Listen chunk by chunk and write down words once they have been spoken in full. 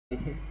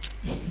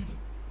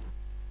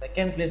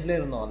Second பிளேஸ்ல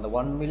இருந்தோம். அந்த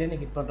 1 மில்லியன்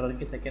ஹிட் பண்ற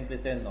வரைக்கும் செகண்ட்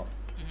பிளேஸ்ல இருந்தோம்.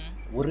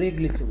 ஒரே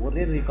கிளிச்,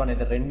 ஒரே ரீகான்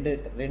இத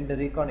ரெண்டு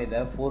ரீகான்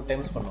இத 4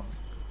 டைம்ஸ் பண்ணோம்.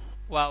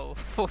 வாவ்.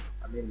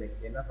 ஐ மீன்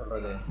லைக் என்ன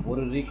சொல்றது,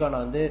 ஒரு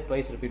ரீகான் வந்து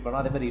ட்வைஸ் ரிப்பீட்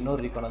பண்ணோம். அதே மாதிரி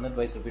இன்னொரு ரீகான் வந்து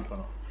ட்வைஸ் ரிப்பீட்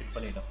பண்ணோம். ஹிட்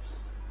பண்ணிட்டோம்.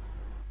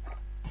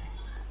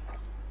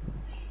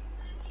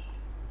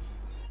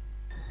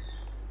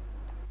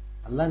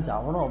 நல்லா இருந்துச்சு.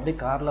 அவனும் அப்படியே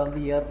கார்ல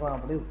வந்து ஏறுறான்,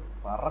 அப்படியே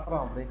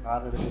பறக்குறான், அப்படியே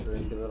கார் எடுத்துட்டு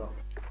 2 பேரும்.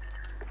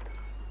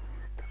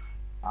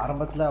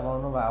 ஆரம்பத்துல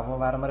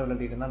அவன் வேற மாதிரி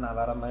விளையாடிட்டு இருந்தான், நான்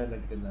வேற மாதிரி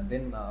விளையாடிட்டு இருந்தேன்.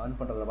 தென் நான் ஏர்ன்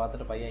பண்றதை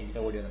பார்த்துட்டு பையன்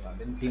என்கிட்ட ஓடி வந்துட்டான்.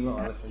 தென் டீமும்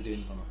அவரை செஞ்சு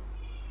வின் பண்ணோம்.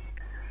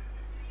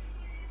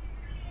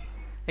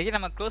 ஆக்சுவலி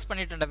நம்ம க்ளோஸ்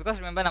பண்ணிட்டோம். பிகாஸ்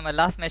ரிமெம்பர் நம்ம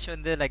லாஸ்ட் மேட்ச்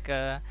வந்து லைக்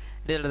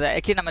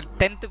ஆக்சுவலி நம்ம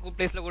 10th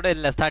பிளேஸ்ல கூட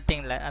இல்லை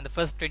ஸ்டார்டிங்ல, அந்த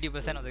ஃபர்ஸ்ட்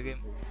 20% ஆஃப் த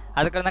கேம்.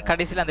 அதுக்கப்புறம் தான்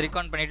கடைசியில் அந்த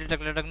ரெக்கார்ட் பண்ணிட்டு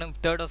டக்குனு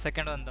 3rd or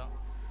 2nd வந்தோம்.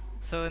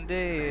 ஸோ வந்து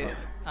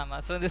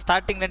ஆமாம், ஸோ வந்து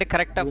ஸ்டார்டிங்லேருந்து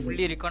கரெக்டாக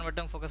ஃபுல்லி ரெக்கார்ட்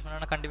மட்டும் ஃபோக்கஸ்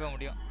பண்ணோன்னா கண்டிப்பாக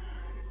முடியும்.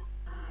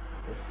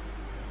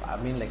 ஐ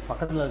மீன் லைக்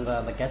பக்கத்தில் இருக்கிற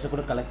அந்த கேஷை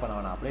கூட கலெக்ட் பண்ண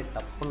வேணாம், அப்படியே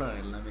டப்புன்னு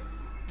எல்லாமே.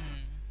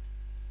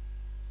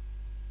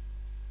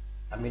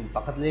 ஐ மீன்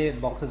பக்கத்துலேயே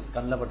பாக்ஸஸ்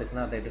கண்ணில்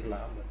பட்டுச்சுன்னா அதை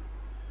எடுக்கலாம்.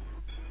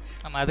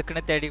 ஆமாம்,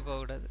 அதுக்குன்னு தேடி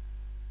போகக்கூடாது.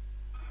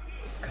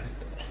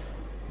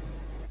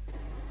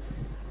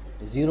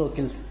 0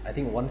 kills, ஐ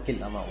திங்க் 1 kill.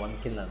 ஆமாம் 1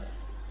 kill நான்.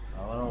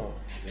 அவனும்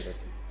 0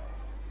 kill.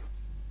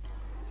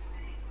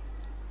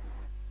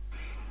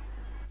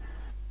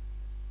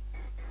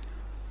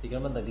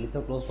 சீக்கிரமாக இந்த கிளிச்சை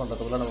க்ளோஸ்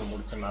பண்ணுறதுக்குள்ள நம்ம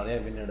முடிச்சோம், நிறைய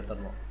வின்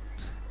எடுத்துடணும்.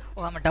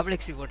 ஓ ஆமாம், டபுள்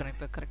எக்ஸ்பி போட்டுறேன்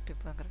இப்போ. கரெக்ட்,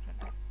 இப்போ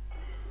correct.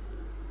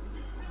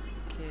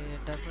 Okay,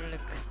 double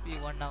XP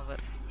 1 hour.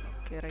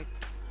 Okay right.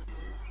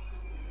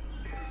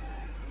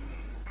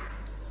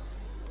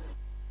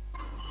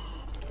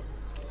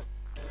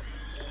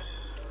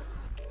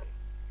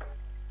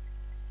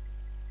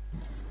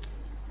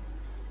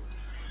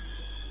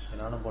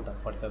 நானும்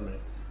போட்டேன் 45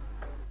 minutes.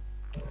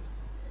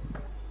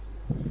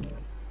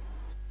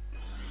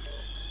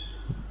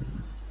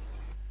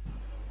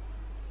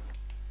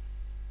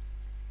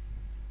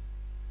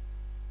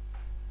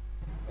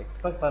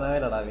 எக்ஸ்பெக்ட் பண்ணவே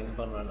இல்லடா வின்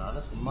பண்ணுவேன்.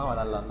 நானும் சும்மா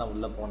விளாட்லாம் தான்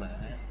உள்ளே போனேன்.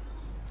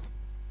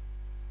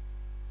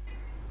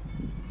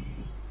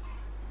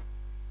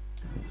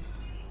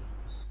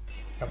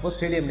 சப்போஸ்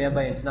ஸ்டேடியம்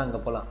நியர்பை இருந்துச்சுன்னா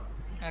அங்கே போகலாம்.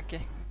 ஓகே,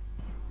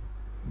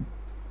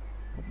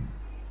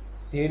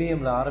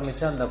 ஸ்டேடியமில்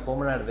ஆரம்பித்தா அந்த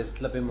கோமநாடு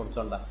வெஸ்ட்டில் போய்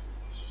முடிச்சோம்டா.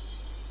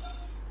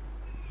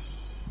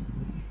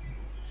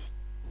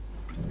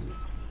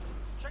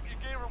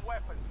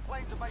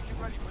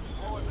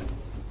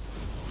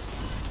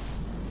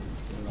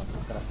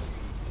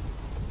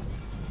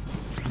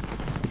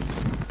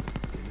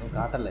 இன்னும்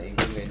காட்டலை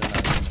எங்கே வேணும்.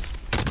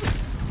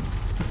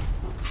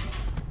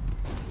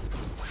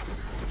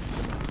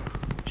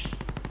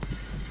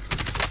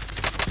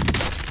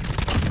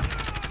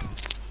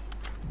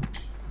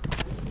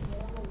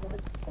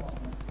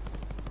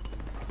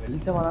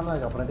 வெளிச்சம் வராமல்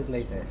அதுக்கப்புறத்துக்கு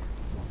லைட்டு.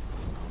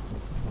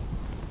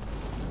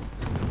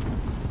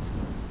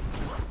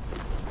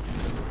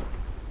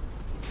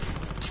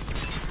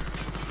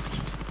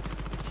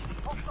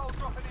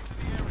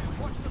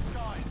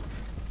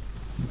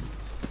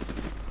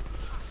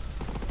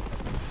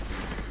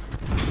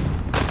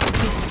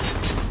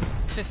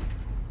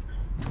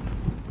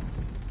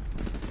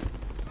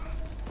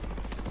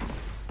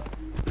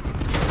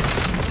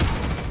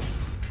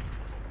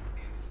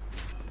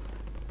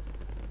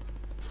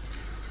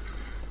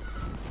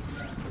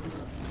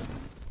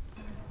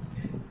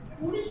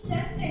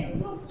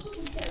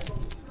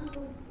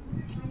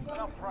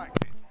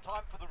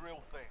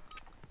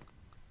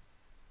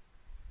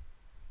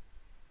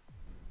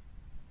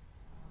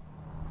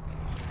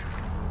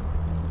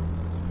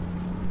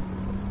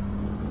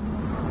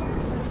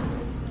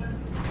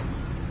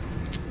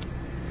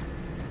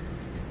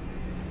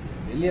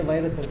 வெளியே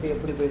வைரஸ் இருக்கு,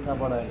 எப்படி போய்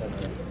சாப்பாடு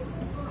வாங்கிட்டு?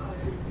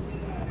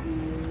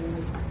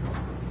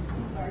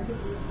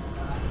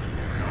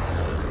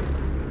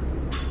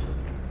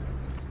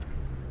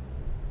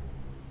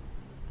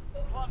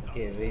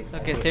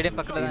 ஓகே, ஸ்டேடியம்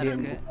பக்கத்துல தான்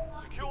இருக்கு.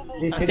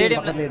 ஸ்டேடியம்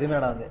பக்கத்துல எதுமே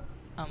நடக்குது.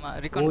 ஆமா,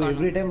 ரிகான்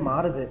எவ்ரி டைம்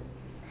மாறுது.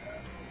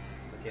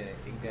 ஓகே,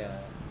 இங்க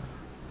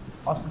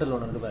ஹாஸ்பிடல்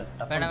ஒன்னு இருக்கு பாரு.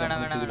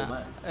 வேணாம்.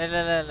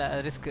 இல்ல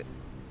ரிஸ்க்.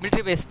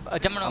 மிலிட்டரி பேஸ்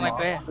ஜம்மன் நம்ம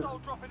இப்போ.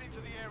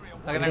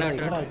 ஓகே,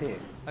 வேணாம்.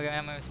 ஓகே,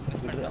 நம்ம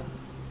மிஸ் பண்ணிட்டோம்.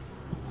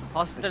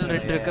 ஹாஸ்பிடல்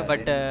 2 இருக்கு,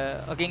 பட்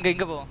ஓகே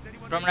இங்க போ.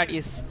 ப்ரோமனாட்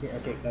இஸ்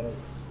ஓகே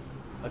கரெக்ட்.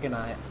 ஓகே,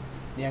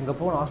 நீ அங்க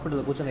போ.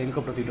 ஹாஸ்பிடல்ல கூச்ச நான்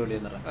ஹெலிகாப்டர் தூக்கிட்டு ஓடி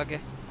வந்துறேன். ஓகே,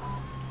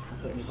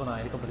 நீ போ, நான்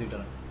ஹெலிகாப்டர் தூக்கிட்டு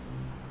வரேன்.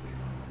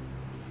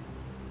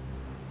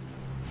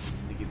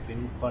 இதுக்கு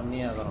பின்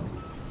பண்ணி ஆகணும்.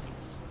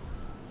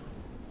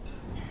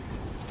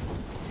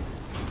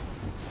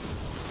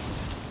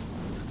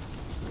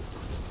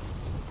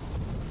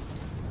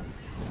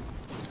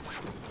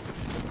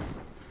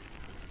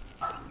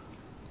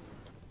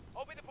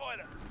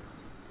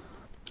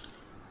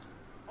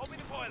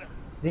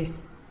 Hey.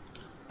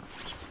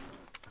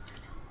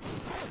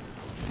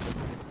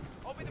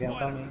 Okay, I'm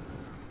coming.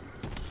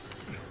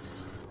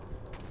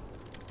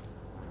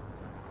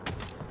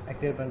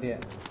 Activate பண்ணிட்டியா?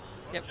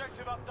 Yep.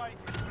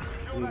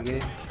 இங்கே.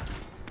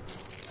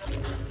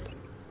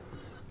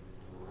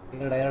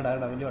 இங்க டயர்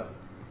வெளிய வா.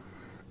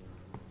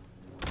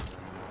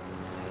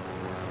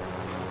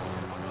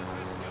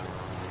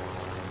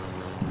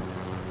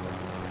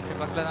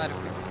 பக்கத்துல தான்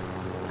இருக்கு.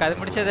 அது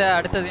முடிச்சது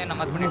அடுத்ததையும் நான்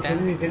மார்க் பண்ணிட்டேன்.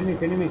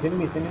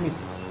 செனிமி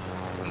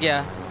இங்கயா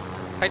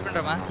ஃபைட்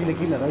பண்றோமா?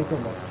 கீழே ரைட்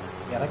சைடுல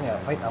இறங்க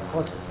ஃபைட்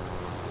அப்ரோச்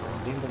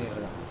ட்ரீம்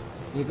பண்ணிடுறேன்.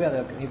 நீ போய்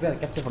அதை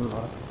கேப்சர்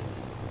பண்ணணும்.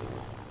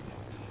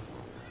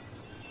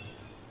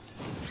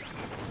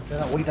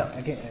 ஓடிட்டான்.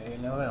 ஓகே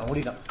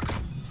ஓடிட்டான்.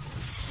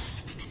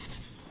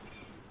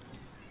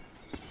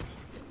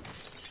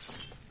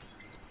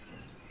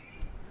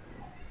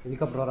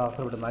 ஹெலிகாப்டர் வர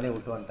அவசரப்பட்டு மேலே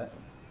விட்டு வந்துட்டேன்.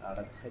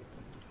 அடைச்சி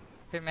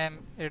போய் மேம்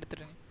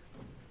எடுத்துருங்க.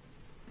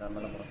 நான்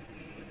மேலே போகிறேன்.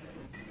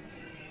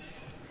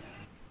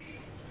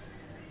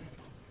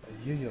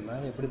 ஐயோ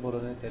மேலே எப்படி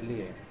போகிறதுன்னு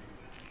தெரியலையே.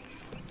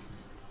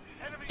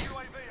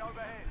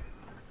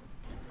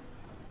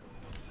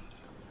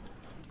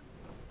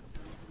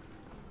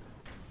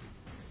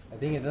 ஐ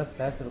திங்க் இதுதான்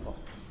ஸ்டாட்ஸ் இருக்கும்.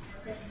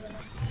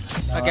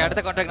 ஓகே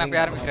அடுத்த கான்ட்ராக்ட் நான்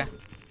போய் ஆரம்பிக்கிறேன்.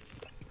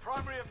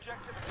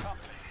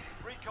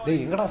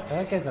 டேய் எங்கடா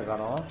ஸ்டேர்கேஸை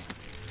காணோம்?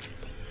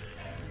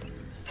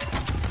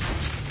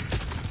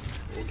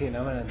 ஓகே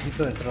நம்ம ஜீப்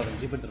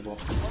எடுத்துட்டு போ.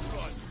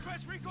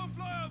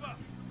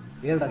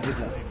 ஏறடா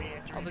ஜீப்ல.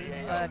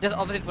 ஜஸ்ட்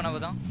ஆப்போசிட் பண்ண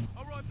போதும்.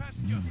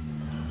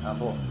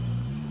 போ.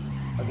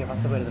 ஓகே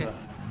ஃபர்ஸ்ட் போய் எடுத்துடா.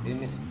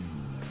 மிஸ்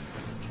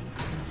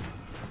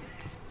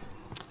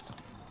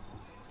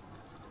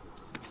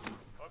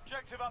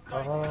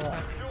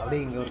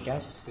அப்படியே இங்கே ஒரு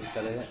கேஷ்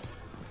இருக்காது.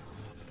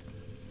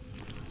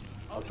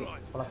 ஓகே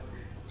போலாம்.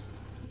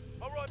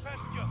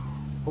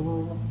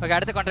 ஓகே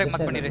அடுத்த கான்ட்ராக்ட்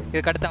மார்க் பண்ணிரு.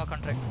 இதுக்கு அடுத்த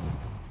கான்ட்ராக்ட்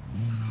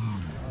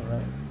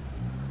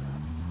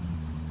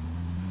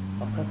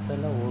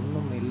பக்கத்தில்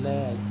ஒன்றும் இல்லை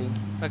ஐ திங்க்.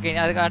 ஓகே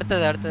அதுக்கு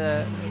அடுத்த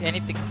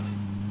எனிதிங்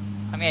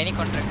ஐ மீன் எனி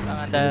கான்ட்ராக்ட்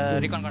அந்த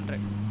ரீகான்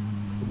contract.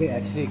 Okay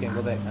actually can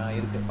go back.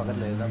 இருக்கு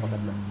பக்கத்தில் இதுதான்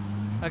பக்கத்தில்.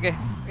 ஓகே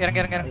இறங்க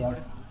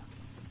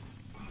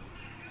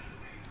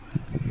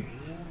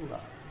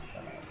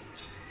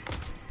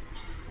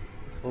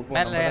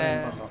மேல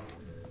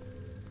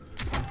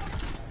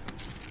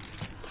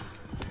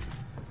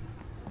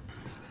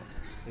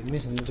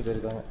எனிமீஸ் வந்துட்டு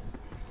போயிருக்காங்க.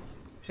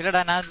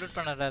 இல்லடா நான் லூட்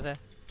பண்ணறேன் அத.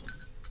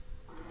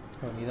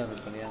 நீ தான்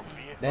லூட் பண்ணியா?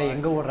 டேய்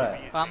எங்க ஓடுற?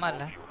 ஆமா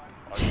இல்ல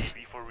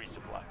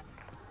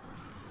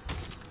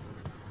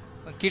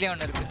கீழே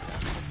ஒன்னு இருக்கு.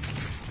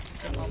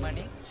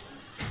 மணி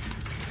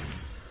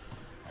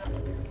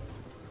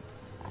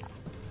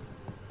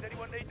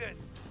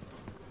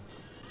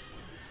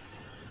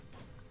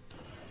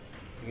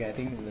ஓகே ஐ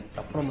திங்க் இந்த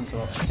தப்பு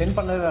முடிச்சோம். சென்ட்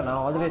பண்ணவே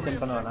நான் அதுவே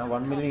சென்ட் பண்ண வேணாம்.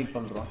 1 மில்லியன் ஹிட்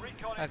பண்றோம்.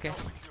 ஓகே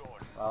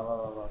வா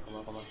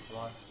come on.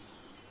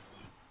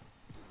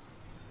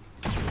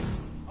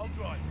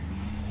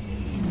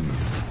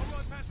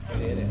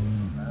 ஏறு.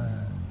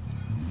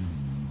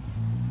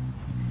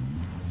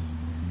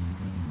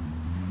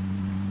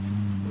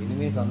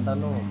 எனிமீஸ்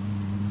வந்தாலும்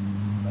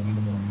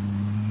தள்ளிட்டு போவோம்.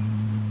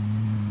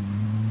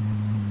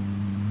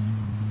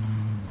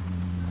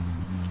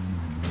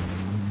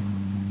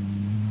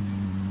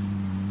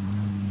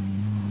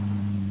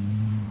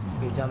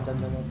 ஜாம்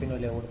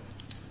பின்னாடி ஓடு.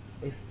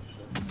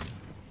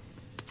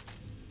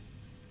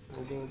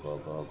 கோ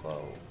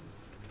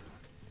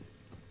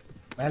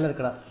மேல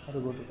இருக்கடா. அது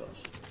கூட்டுக்கோ.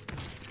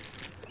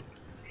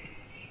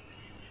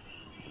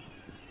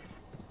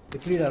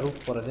 எப்படிடா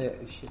ரூஃப் போறது?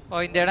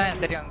 ஓ இந்த இடம்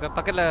எனக்கு தெரியும். அங்க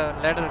பக்கத்துல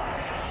லேடர் இருக்கு.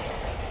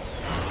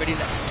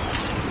 வெளியில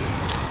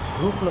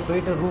ரூஃப்ல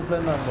போயிட்டு ரூஃப்ல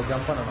இருந்து அங்க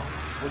ஜம்ப் பண்ணணும்.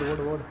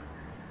 ஓடு.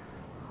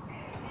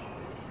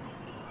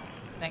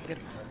 எங்க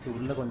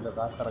உள்ள கொஞ்சம்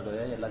காசு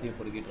கிடக்குது. எல்லாத்தையும்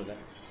பொறுக்கிட்டு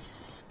இருக்கேன்.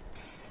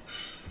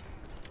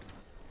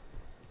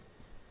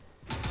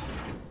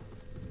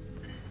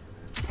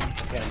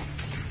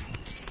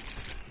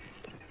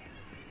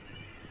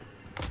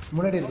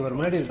 முன்னாடி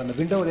இருக்கு அந்த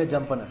விண்டோ வழியா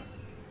ஜம்ப் பண்ணு.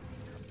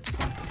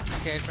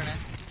 ஓகே வெயிட் பண்ணு.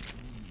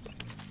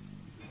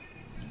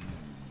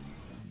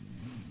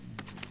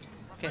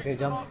 Okay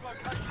jump.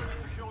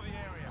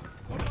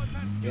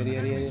 ஏறி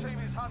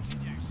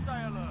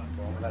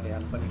உங்களாடி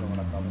ஹெல்ப்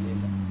பண்ணிக்கோங்கடா. கவலையே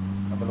இல்லை.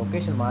 நம்ம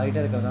லொக்கேஷன்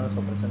மாறிட்டே இருக்கிறதுனால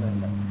ஸோ பிரச்சனை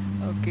இல்லை.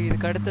 ஓகே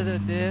இதுக்கு அடுத்தது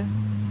வந்து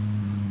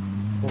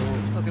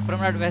ஓகே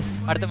ப்ரோமனாட் வெஸ்ட்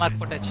அடுத்த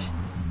மார்க் போட்டாச்சு.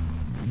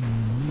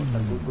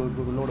 குட்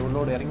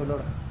உள்ளோடு இறங்கி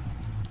உள்ளோடு.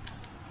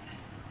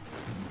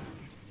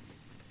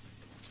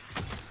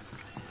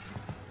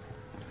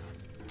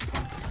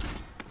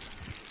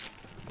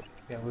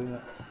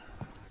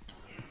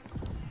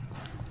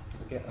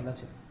 ஓகே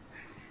அண்ணாச்சு.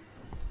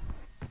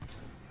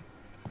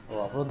 ஓ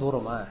அவ்வளோ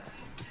தூரமா?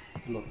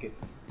 ஓகே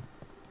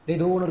டேய்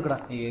இது ஒன்று இருக்குடா.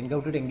 நீ எங்கே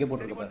விட்டுட்டு எங்கே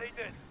போட்டுருக்க பாரு.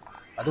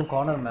 அதுவும்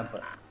கார்னர் மேப்பு.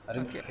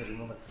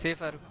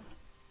 சேஃபாக இருக்கும்.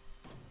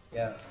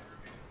 யா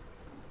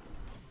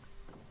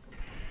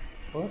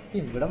ஃபர்ஸ்ட்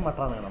டீம் விட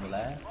மாட்டானுங்க நம்மள.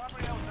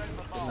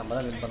 நம்ம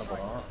தான் வின் பண்ண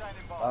போகிறோம்.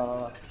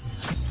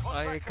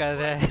 வா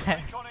கதை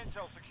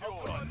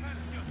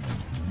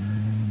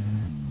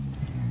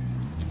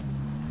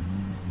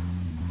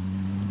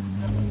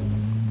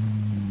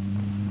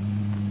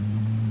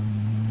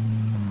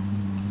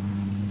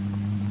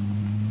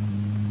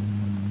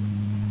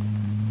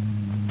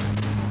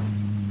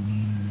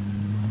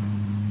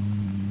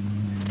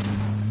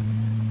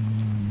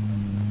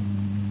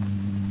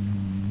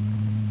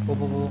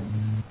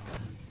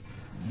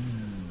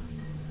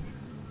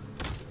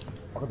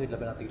பக்கத்து வீட்டில்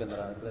போய் நான் தூக்கிட்டு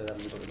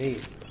வந்துடுறேன். டேய்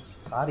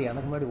கார்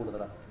எனக்கு முன்னாடி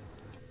ஓடுதுடா.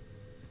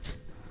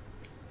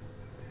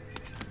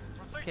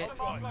 ஓகே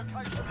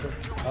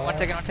 1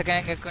 செகண்ட்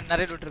இங்க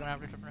நிறைய லூட் இருக்கு. நான்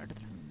அப்படியே லூட் பண்ணி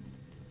எடுத்துறேன்.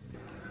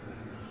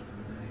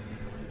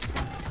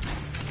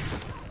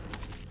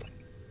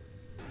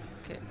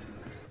 ஓகே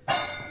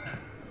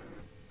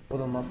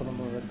போதும்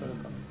வெஸ்ட்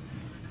இருக்கா.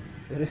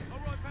 சரி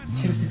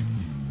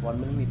 1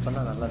 minute மீட்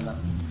பண்ணா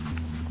நல்லதுதான்.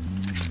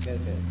 ஓகே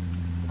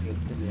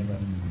எடுத்துலையா.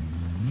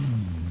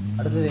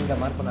 அடுத்தது எங்க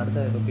மார்க் பண்ண அடுத்த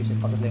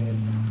லொகேஷன் பக்கத்துல எங்க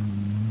இருக்கு?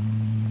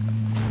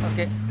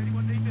 ஓகே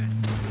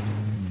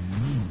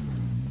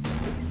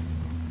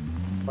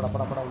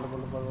பட உள்ள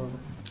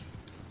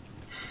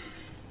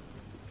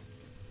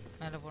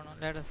மேல போணும்.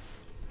 லேடர்ஸ்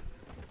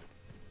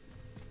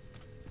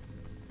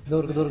இதோ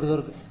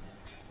இருக்கு.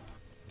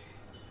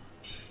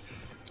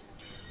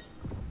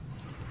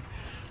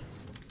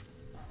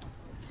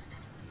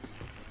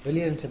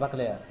 வெளியே இருந்துச்சு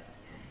பார்க்கலையா?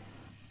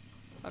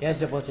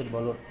 Cash deposit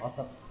balloon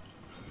awesome.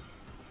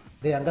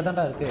 டேய் அங்க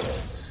தான்டா இருக்கு.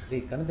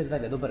 டேய் கண்ணு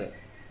தெரியுதா எது பாரு.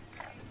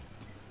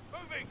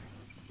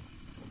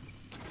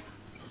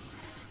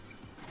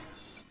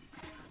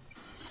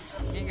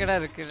 எங்கடா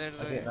இருக்கு?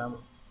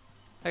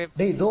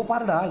 டேய் தோ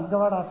பாருடா, இங்க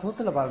வாடா,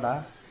 சூத்துல பாருடா.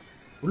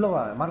 உள்ள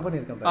வா, மார்க் பண்ணி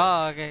இருக்கேன் பாரு.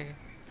 ஓகே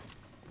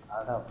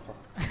அடா அப்பா.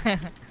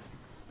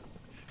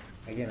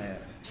 அகைன்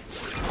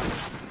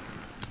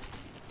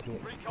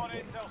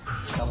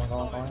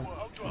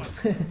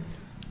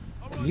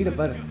லீட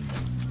பாரு.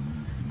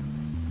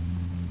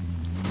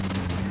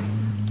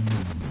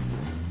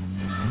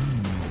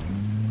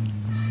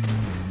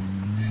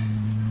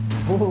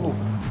 ஓ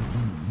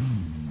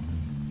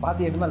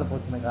பாதி எது மேல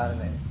போச்சுன்னு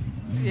காரணே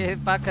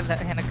பார்க்கல.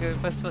 எனக்கு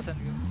ஃபர்ஸ்ட்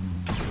பர்சன்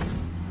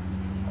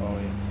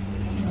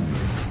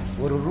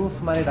ஒரு ரூஃப்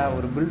மாதிரிடா,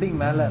 ஒரு பில்டிங்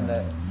மேல அந்த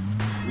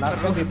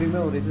லாஸ்ட் எப்பயுமே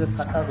ஒரு இதுல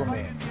ஸ்டக்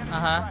ஆகுமே.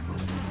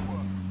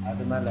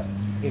 அது மேல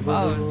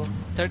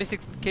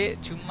 36k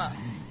சும்மா.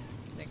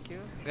 Thank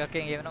you.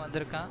 ஓகே இங்க எவனோ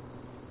வந்திருக்கான்.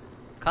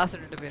 காசு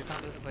எடுத்து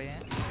போயிருக்கான் லூசு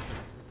பையன்.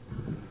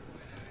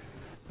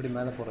 இப்படி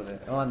மேல போறது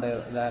அந்த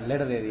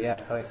லேடர் ஏரியா.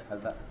 கரெக்ட்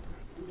அதுதான்.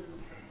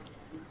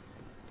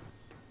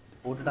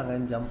 போட்டுட்டாங்க.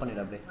 ஜம்ப்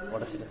பண்ணிடு அப்படியே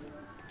உடைச்சிட்டு.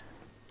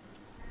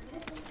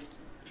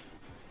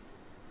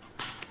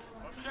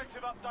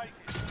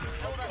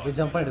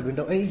 ஜம்ப் பண்ணிடு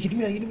விண்டோ. ஏய்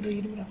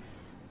இடிமிடா.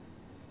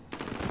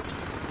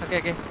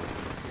 ஓகே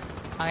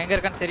அவன் எங்க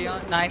இருக்கான்னு தெரியும்.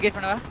 நான் எங்கேஜ்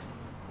பண்ணவா?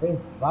 ஏய்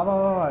வா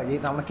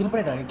நான் அவனை கில்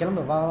பண்ணிட்டேன்.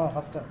 கிளம்பு வா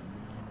ஃபர்ஸ்ட்.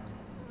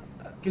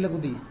 கீழ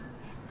குதி.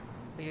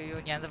 ஐயோ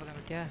நீ அந்த பக்கம்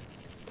விட்டியா?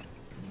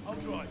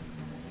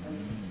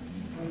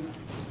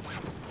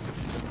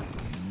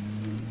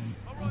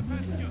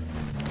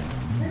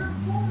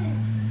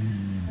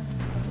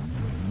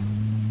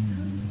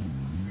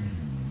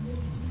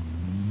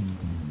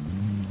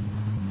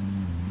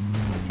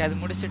 அது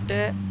முடிச்சிட்டு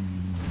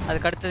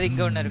அதுக்கு அடுத்தது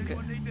இங்க ஒண்ணு இருக்கு.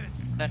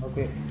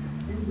 ஓகே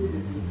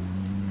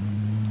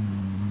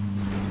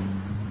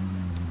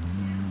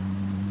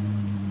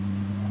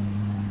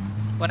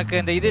உனக்கு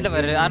இந்த இதுல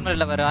வர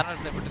ஆர்மர்ல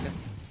ப்ளே போட்டுக்க.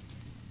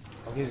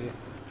 ஓகே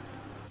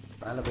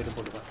மேல போயிட்டு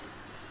போடுவா.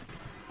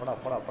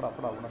 போடா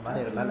மேல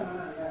ஏறு மேல.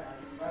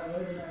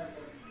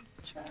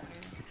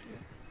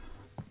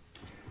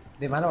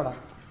 டேய் மேல வாடா.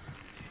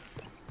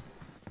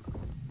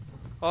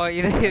 ஓ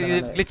இது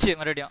கிளிட்ச்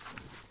மறுபடியும்.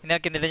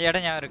 எனக்கு இந்த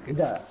இடம் ஞாபகம் இருக்கு.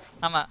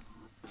 ஆமா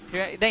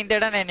இதான் இந்த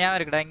இடம் ஞாபகம்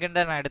இருக்குடா. இங்க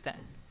இருந்தா நான் எடுத்தேன்.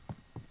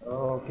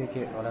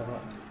 ஓகே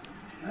வணக்கம்.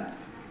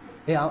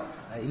 ஏய்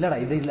இல்லடா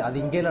இது இல்ல, அது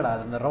இங்க இல்லடா,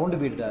 அது அந்த ரவுண்ட்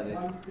பீட் அது.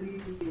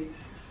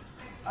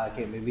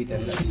 ஓகே மேபி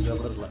தெரியல. இது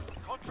கூட இருக்கலாம்.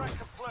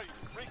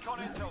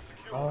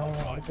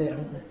 அடுத்து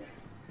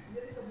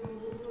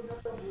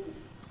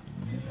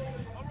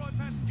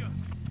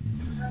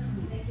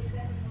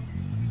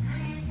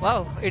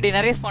வாவ் இது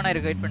நிறைய ஸ்பான்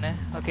ஆயிருக்கு. வெயிட் பண்ணு.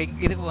 ஓகே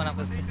இதுக்கு போனா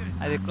ஃபர்ஸ்ட்.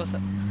 அது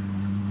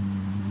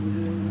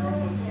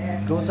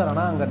க்ளோசர்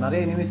ஆனா அங்க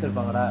நிறைய எனிமீஸ்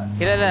இருப்பாங்கடா.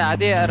 இல்ல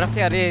அதே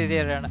ரஃப்லி அதே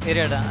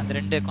ஏரியா தான். அந்த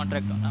ரெண்டு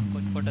கான்ட்ராக்ட் நான்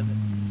போட்டது.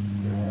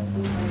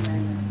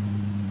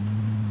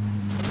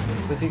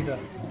 Physics.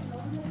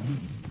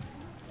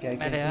 Okay, I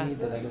can see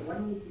the value.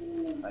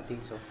 I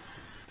think so.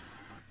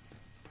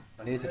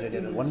 Money is ready.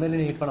 1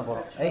 million hit பண்ண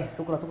போறோம். ஏய்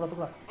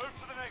தூக்குடா.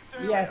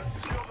 Yes.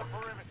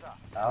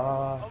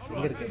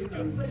 இங்க இருக்கு.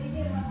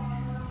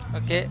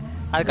 ஓகே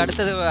அதுக்கு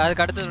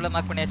அடுத்தது உள்ள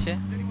மார்க் பண்ணியாச்சு.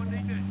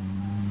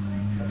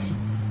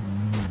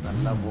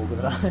 நல்லா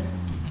போகுதுடா.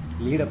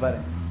 லீட பாரு.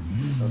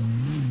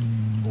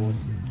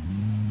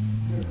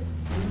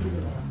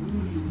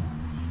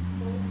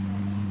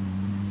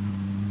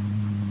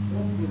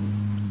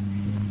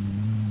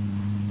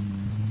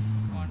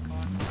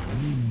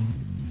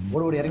 ஓ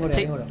ஓடு இறங்கி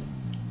ஓடு.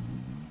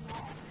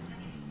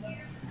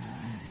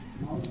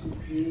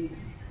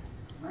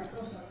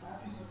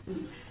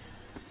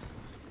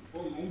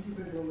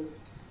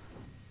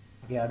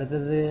 ஓகே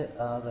அடுத்தது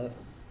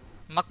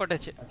மார்க்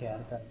போட்டாச்சு. ஓகே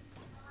அடுத்து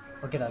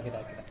ஓகேடா.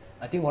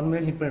 ஐ திங்க் 1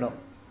 minute ஹிட் பண்ணிடும்.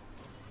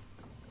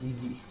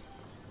 ஈஸி.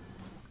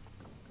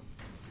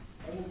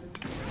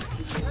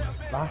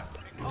 வா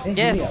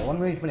எஸ் 1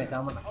 minute ஹிட் பண்ணியாச்சு.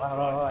 ஆமா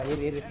வா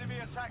ஏறு.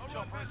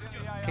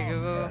 ஓகே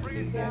கோ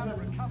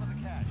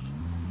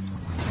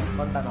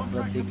பண்ணா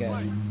நம்ம சீக்க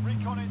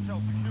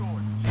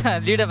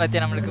லீட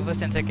பாத்தியா நம்மளுக்கு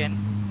ஃபர்ஸ்ட் அண்ட் செகண்ட்.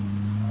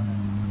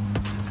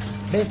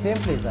 டேய் சேம்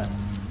பிளேஸா?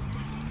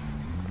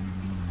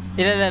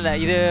 இல்ல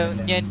இது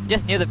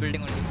just near the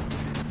building only.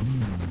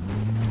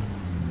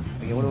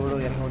 Okay ஓடு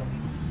இறங்கி ஓடு.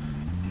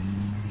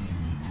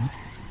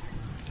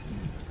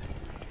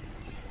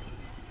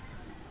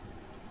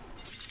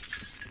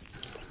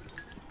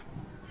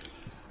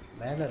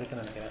 மேல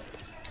இருக்குன்னு நினைக்கிறேன்.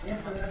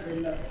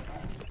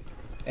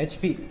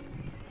 HP.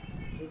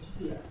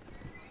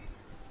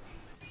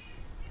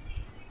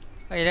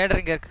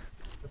 லேடர் இங்க இருக்கு.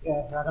 ஓகே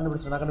நான்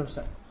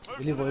கண்டுபிடிச்சேன்.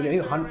 வெளிய போய்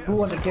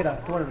 200k டா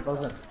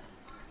 200,000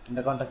 இந்த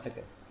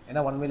கான்ட்ராக்ட்டுக்கு.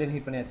 ஏன்னா 1 மில்லியன்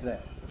ஹிட் பண்ணியாச்சுல.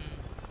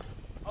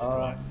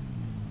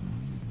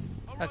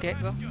 ஓகே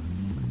கோ.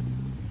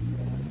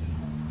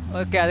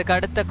 ஓகே அதுக்கு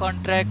அடுத்த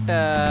கான்ட்ராக்ட்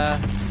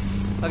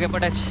ஓகே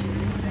போட்டாச்சு.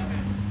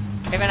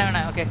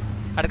 வேணாம் ஓகே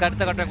அதுக்கு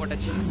அடுத்த கான்ட்ராக்ட்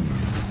போட்டாச்சு.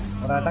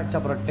 ஒரு அட்டாக்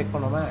சாப்பர் டேக்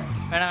பண்ணுவோமா?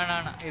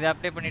 வேணாம் இதை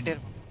அப்ளை பண்ணிட்டே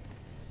இருப்போம்.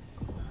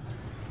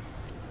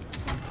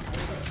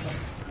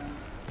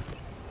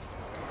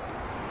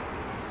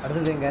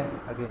 அடுத்தது எங்க?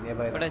 ஓகே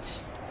நியர்பை போட்டாச்சு.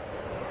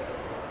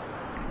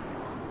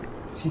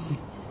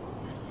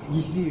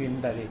 ஈஸி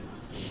வின்டாதே.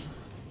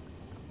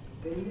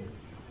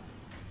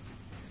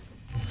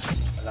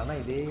 அதானா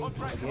இதே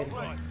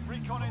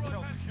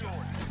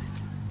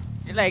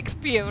இல்ல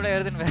XP எவ்வளவு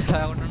ஏறுதுன்னு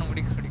வேற ஒண்ணு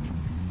முடிக்க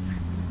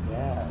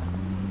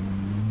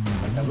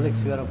டபுள்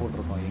XP வேற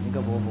போட்டிருக்கோம். எங்க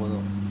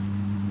போதும்.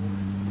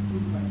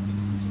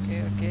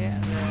 ஓகே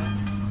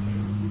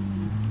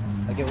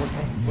ஓகே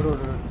ஓடு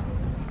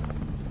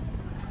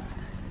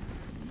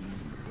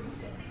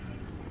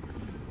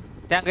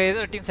அங்க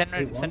ஏதோ டீம் சென்ட்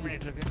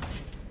பண்ணிட்டு இருக்கு.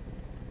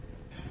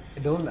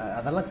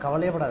 அதெல்லாம்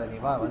கவலையே படாத, நீ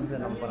வா வந்து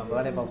நம்ம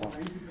வேலையை பார்ப்போம்.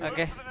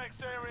 ஓகே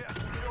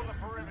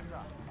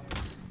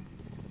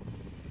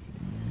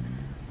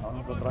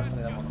அவனுக்கு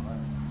ப்ராசஸ் தான் பண்ணுமா?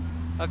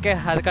 ஓகே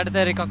அதுக்கு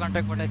அடுத்த ரீகா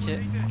கான்ட்ராக்ட் போட்டாச்சு.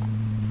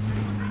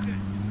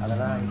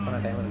 அதெல்லாம் இப்போ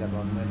நான் டைம் இருக்காது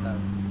 1 மினிட்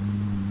தான்.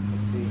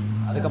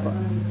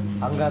 அதுக்கப்புறம்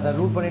அங்கே அதை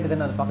லூட் பண்ணிட்டு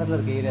தானே அது பக்கத்தில்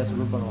இருக்க ஏரியாஸ்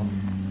லூட் பண்ணுவோம்.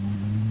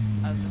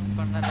 அது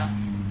பண்ணலாம்.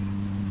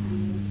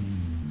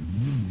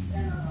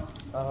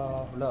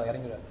 உள்ள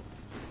இறங்கிடுவார்.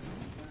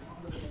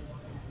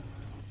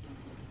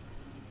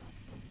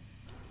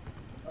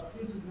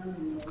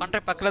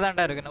 கான்ட்ராக்ட் பக்கத்துல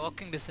தான்டா இருக்கு.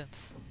 Walking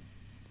distance.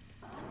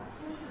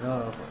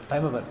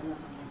 Time over.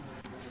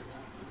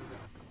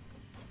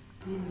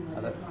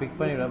 அதை பிக்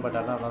பண்ணிடுவேன், பட்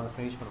ஆனால் நான்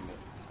ஃபினிஷ் பண்ண முடியாது.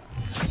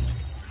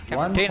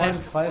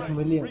 1.5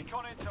 மில்லியன்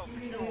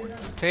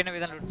ட்ரெயினை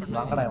தான் லூட் பண்ணுவோம்.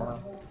 வாங்கடா எவனா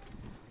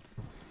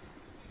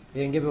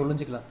எங்கே போய்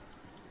ஒளிஞ்சிக்கலாம்.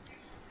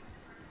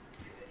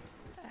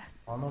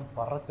 அவனும்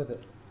பறக்குது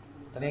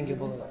தனியாக எங்கே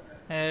போகுது.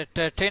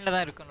 ட்ரெயினில்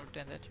தான் இருக்கும் லூட்.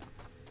 ஏதாச்சும்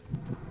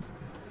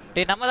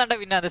டேய் நம்ம தான்டா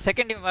வின். அந்த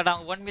செகண்ட் டீம் வாடா,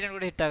 அவங்க 1 மில்லியன்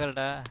கூட ஹிட்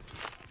ஆகலடா.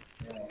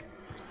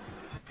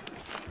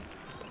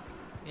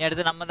 நீ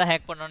அடுத்து நம்ம தான்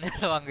ஹேக் பண்ணோன்னு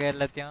சொல்லுவாங்க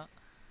எல்லாத்தையும்.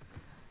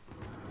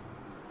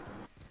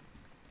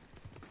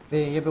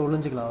 டேய் எங்கே போய்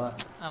ஒளிஞ்சிக்கலாம்.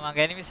 ஆமாம்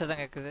அங்கே எனிமீஸ்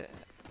தான் கேட்குது.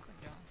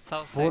 கொஞ்சம்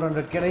சவுத்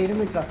 400 கேட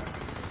எனிமீஸ்டா.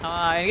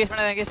 ஆமாம்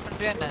என்கேஜ்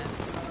பண்ணுறியா என்ன?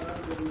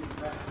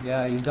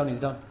 Is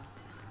down.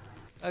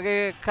 ஓகே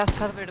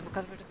காசு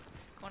போயிடு.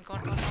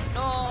 Come on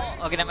no.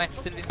 ஓகே நம்ம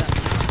ஸ்டில் வின் தான்.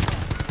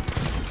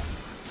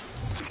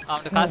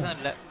 அவனுக்கு காசும்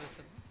இல்லை.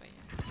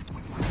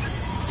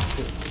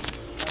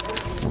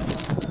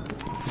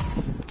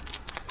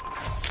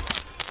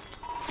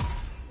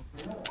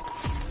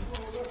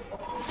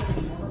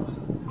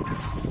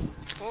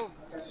 ஓ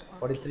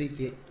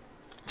 43k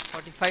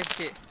 45k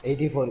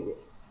 84k.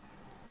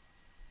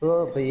 ஸோ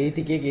இப்போ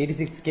 80k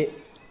 86k.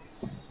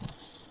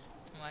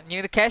 நீ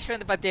வந்து கேஷ்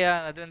வந்து பார்த்தியா?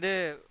 அது வந்து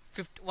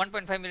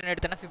 1.5 மில்லியன்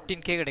எடுத்தனா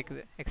 15k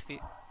கிடைக்குது XP.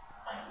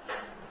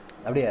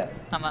 அப்படியா?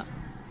 ஆமாம்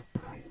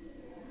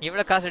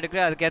எவ்வளோ காசு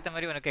எடுக்கிற அதுக்கேற்ற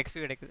மாதிரி உனக்கு XP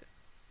கிடைக்குது.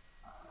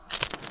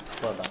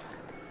 போதான்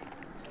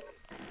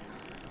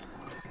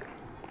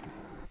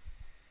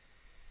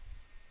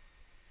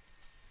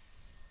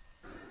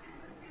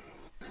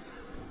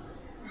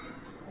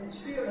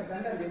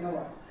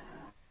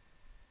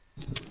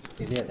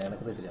தெரியாது,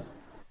 எனக்கு தான் தெரியும்.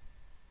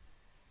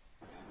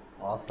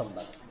 ஆசம்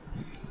தான்.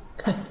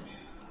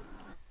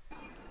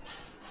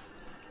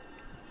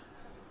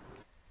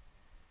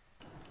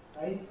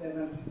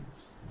 I7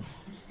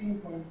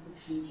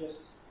 15.6 inches.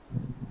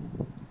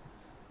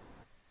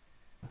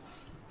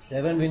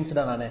 7 wins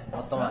டா நானே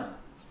மொத்தமா.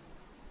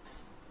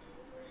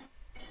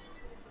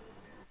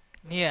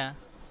 நீயா?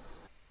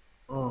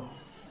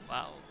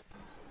 வாவ்.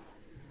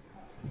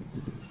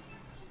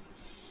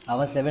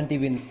 அவன் 70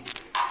 wins.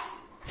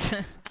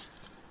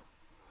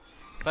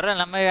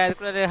 பரவாயில்ல, நம்ம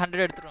அதுக்குள்ள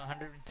 100 எடுத்துருவோம்.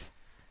 100 wins.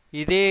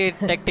 இதே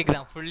டாக்டிக்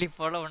தான், ஃபுல்லி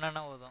ஃபாலோ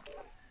பண்ணா போதும்.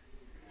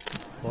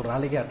 ஒரு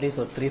நாளைக்கு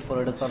அட்லீஸ்ட் ஒரு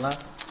 3-4 எடுத்தோம்னா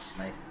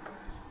நைஸ்.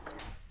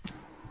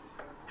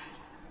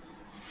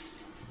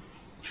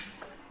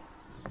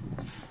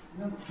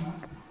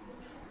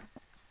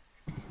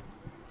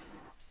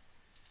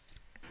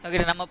 ஓகே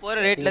நம்ம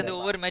போகிற ரேட்லேருந்து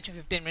ஒவ்வொரு மேட்சும்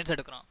 15 மினிட்ஸ்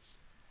எடுக்கிறோம்.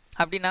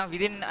 அப்படின்னா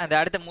விதின் அந்த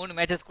அடுத்த 3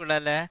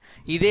 மேட்சஸ்குள்ளால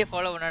இதே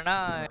ஃபாலோ பண்ணோன்னா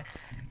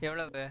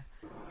எவ்வளவு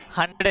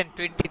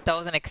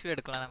 120,000 XP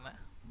எடுக்கலாம் நம்ம.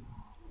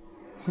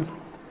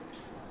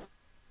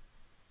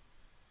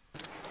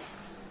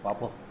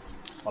 பாப்போம்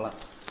போலாம்.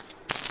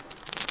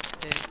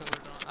 சரி இப்போ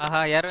விடுறோம். ஆஹா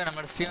யாரோ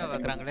நம்மளோட ஸ்ட்ரீமை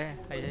பார்க்குறாங்களே.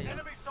 ஐயோ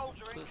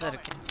புதுசாக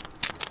இருக்கு.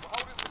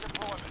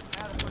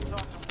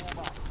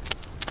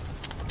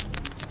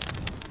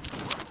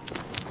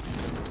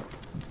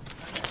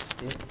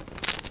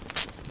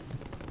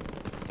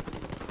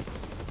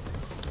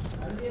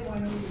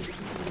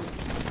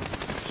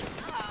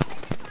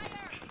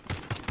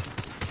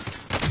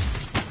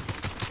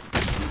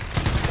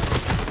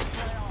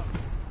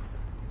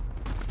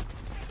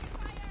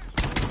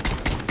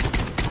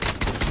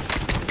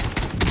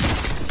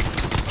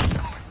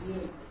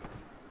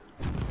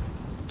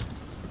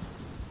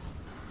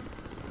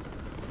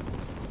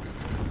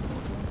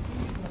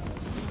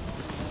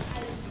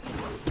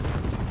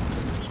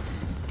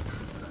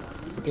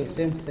 Okay,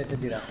 same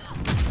strategy da.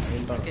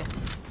 Okay.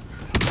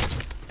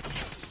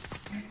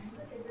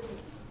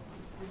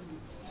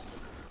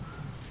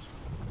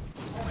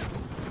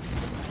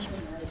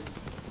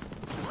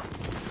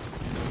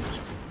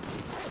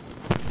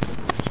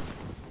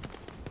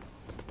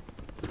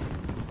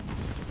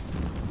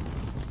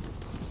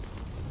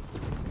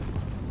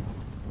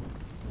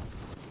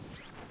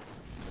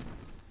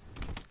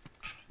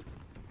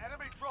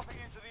 Enemy dropping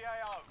into the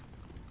AO.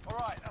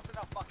 Alright, that's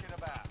enough fucking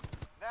about.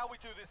 Now we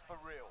do this for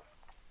real.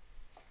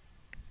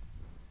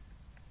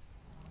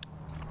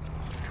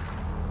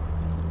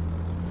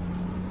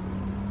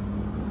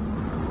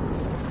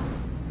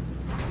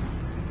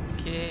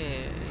 Okay,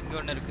 இங்க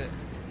ஒன்னு இருக்கு.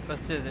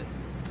 ஃபர்ஸ்ட் இது.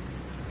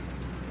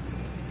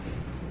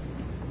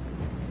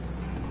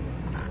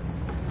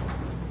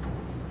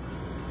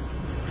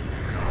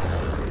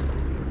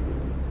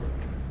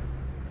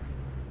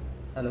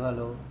 ஹலோ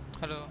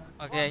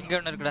ஓகே இங்க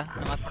ஒன்னு இருக்குடா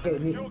நான் மார்க் ஓகே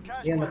நீ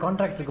அந்த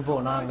கான்ட்ராக்ட்க்கு போ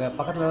நான் அங்க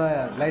பக்கத்துல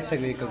லைட்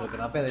ஸ்ட்ரைக் வெஹிக்கிள்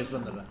இருக்கு நான் போய் அதை எடுத்து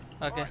வந்துறேன்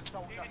ஓகே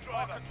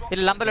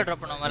இல்ல நம்பர்ல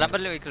டிராப் பண்ணுவோம்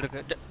நம்பர்ல வெஹிக்கிள்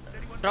இருக்கு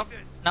டிராப்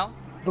நவ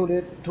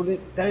டுடே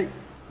டை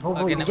போ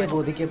இங்கே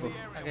போ ஓகே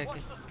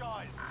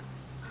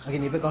ஓகே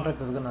நீ போய்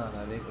கான்ட்ராக்ட் இருக்கு நான்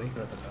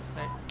வெஹிக்கிள் எடுத்துறேன்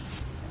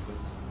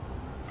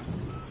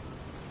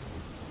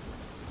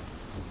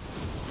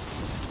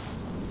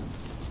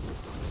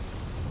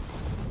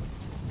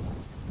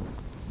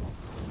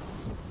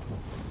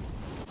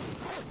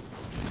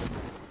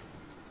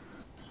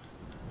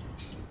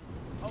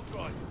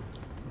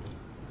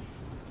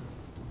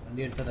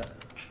வண்டி எடுத்துடா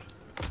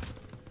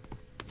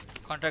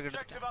கான்ட்ராக்ட்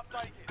எடுத்து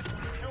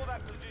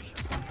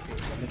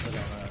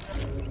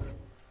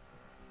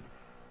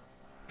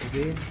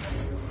இது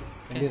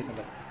வண்டி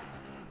இருக்குடா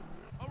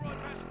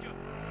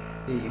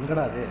ஏய்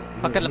எங்கடா அது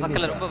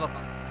பக்கத்துல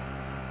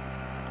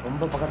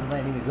ரொம்ப பக்கத்துல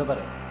தான் எனிமி இங்க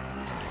பாரு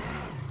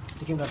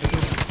டிக்கிம்டா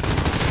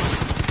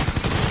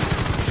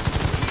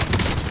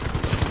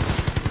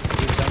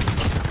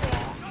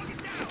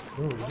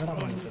ஓ என்னடா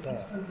பண்ணிட்ட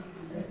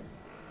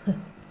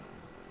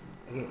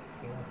Okay.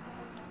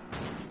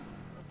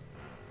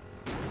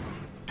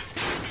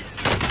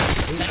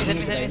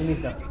 Service.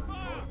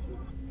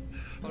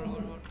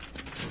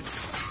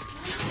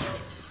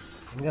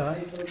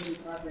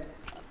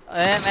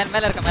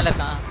 மேல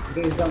இருக்கான்.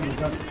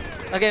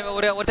 ஓகே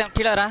ஒருத்தன்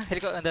கீழ வரான்.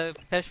 அந்த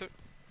பேராஷூட்.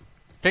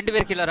 ரெண்டு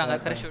பேர் கீழ வராங்க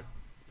பேராஷூட்.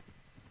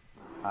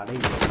 அடே.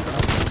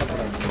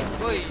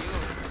 ஓய்யோ.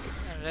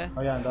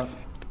 ஐயா டவுன்.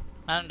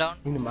 நான் டவுன்.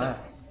 இன்னுமா?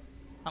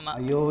 ஆமா.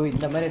 ஐயோ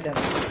இந்த மாதிரி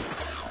டைம்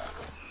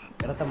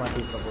இடத்த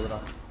மாட்டிட்டு போகுதுடா.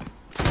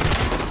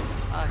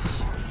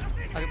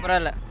 அது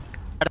பரவாயில்ல.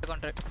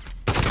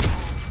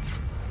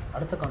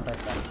 அடுத்த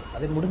கான்ட்ராக்ட்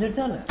அது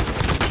முடிஞ்சிடுச்சா என்ன?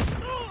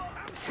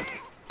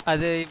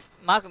 அது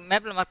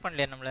மேப்ல மார்க்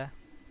பண்ணலையா நம்மள?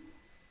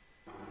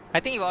 I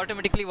think you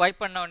automatically wipe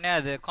பண்ண உடனே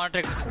அது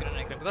கான்ட்ராக்ட் இருக்குன்னு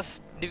நினைக்கிறேன் because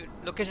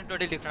location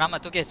totally different. ஆமா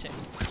தூக்கியாச்சு.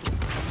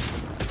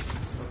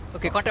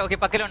 ஓகே கான்ட்ராக்ட் ஓகே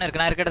பக்கத்துல ஒன்னு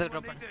இருக்கு நான் இருக்க இடத்துக்கு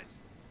டிராப் பண்ணு.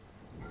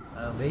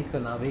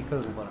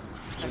 வெஹிக்கிள் போறேன்.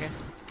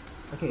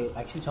 ஓகே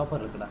ஆக்சுவலி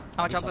சாப்பர் இருக்குடா.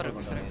 ஆமா சாப்பர்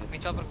இருக்கு. நீ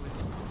சாப்பர் போய்.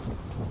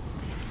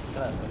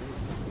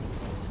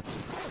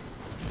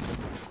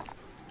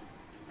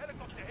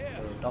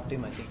 Top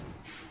team I think.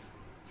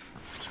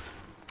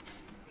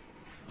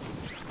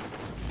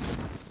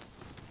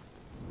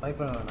 Fight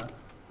பண்ண வேணாம்.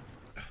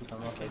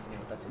 சுத்தமா ஃபைட் பண்ணி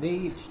விட்டாச்சு. டேய்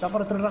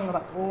ஸ்டாப்பர்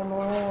திருடுறாங்கடா. Oh no.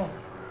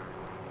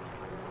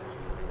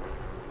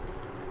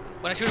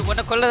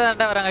 ஒன்ன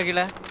கொல்லதாண்டா வராங்க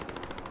கீழ.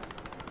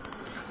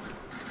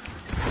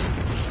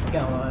 ஓகே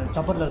அவன்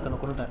சாப்பர்ல இருக்கான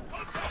கொன்னுட்டேன்.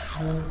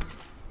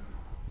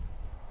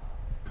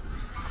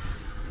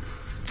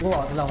 ஓ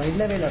அதுல அவன்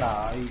இல்லவே இல்லடா.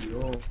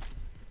 ஐயோ.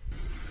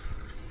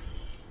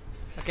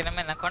 ஓகே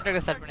நான்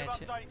கான்ட்ராக்ட் ஸ்டார்ட்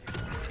பண்ணியாச்சு.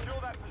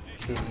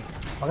 சரி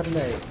பக்கத்துல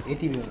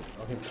ஏடிவி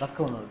ஓகே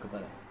ட்ரக் ஒன்று இருக்கு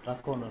பாரு.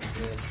 ட்ரக் ஒன்று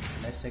இருக்கு.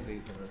 நெக்ஸ்ட் ஸ்ட்ரைக்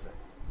வெஹிக்கிள் இருக்கு.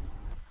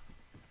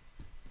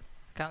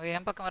 காங்க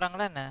என் பக்கம்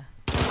வராங்களா என்ன?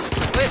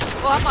 ஓய்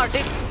ஓ ஆமா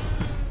டேய்.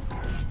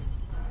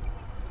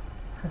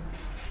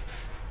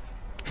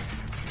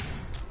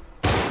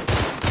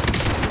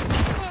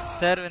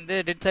 சார் வந்து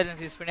டெட்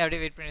சைலன்ஸ் யூஸ் பண்ணி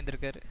அப்படியே வெயிட் பண்ணி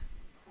வந்திருக்காரு.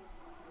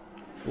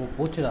 ஓ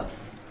போச்சுடா.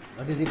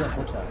 அது இதுடா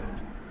போச்சா.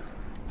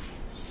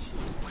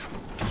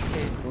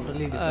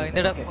 டோட்டலி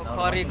இந்த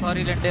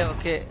காரி ரெண்டு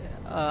ஓகே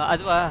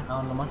அதுவா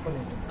நான் அந்த மார்க்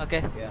பண்ணிட்டேன். ஓகே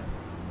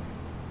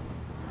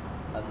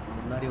அதுக்கு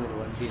முன்னாடி ஒரு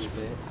வண்டி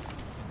இருக்கு.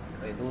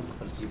 ஏதோ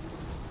ஒரு ஜீப்.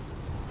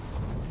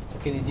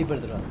 ஓகே நீ ஜீப்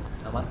எடுத்துட்டு வா.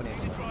 நான் மார்க்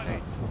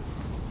பண்ணிட்டேன்.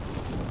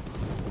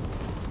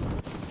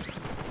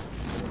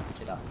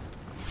 சரிடா.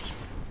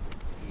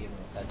 கேம்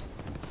டச்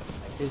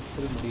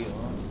ஸ்டில் முடியும்.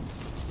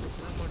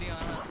 ஸ்டில்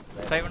முடியும்,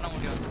 ட்ரை பண்ண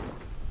முடியும்.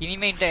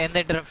 இனிமே எந்த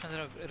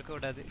இன்டரப்ஷன்ஸும்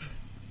இருக்கக்கூடாது,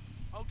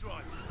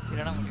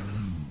 இல்லைனா முடியும்.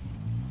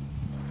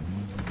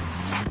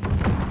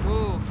 ஓ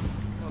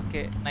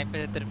ஓகே, நான் இப்போ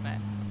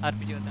எடுத்துருப்பேன்.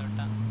 ஆர்பிஜி வந்து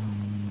விட்டான்.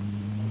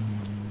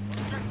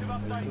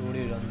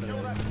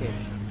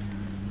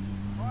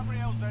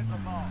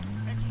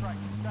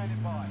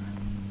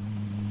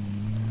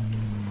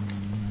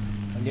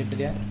 வண்டி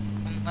எடுத்துட்டியா?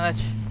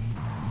 அதாச்சு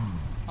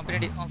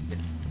பின்னாடி.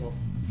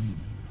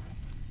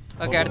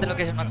 ஓகே, அடுத்த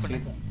லொகேஷன் மார்க்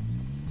பண்ணு.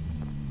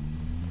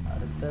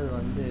 அடுத்தது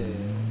வந்து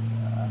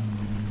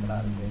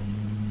இருக்கு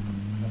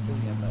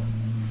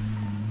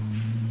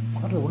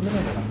பக்கத்தில் ஒன்றுமே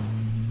இல்லைடா.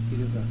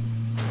 சீரியஸாக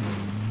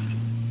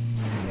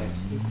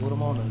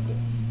தூரமாக ஒன்று இருக்குது.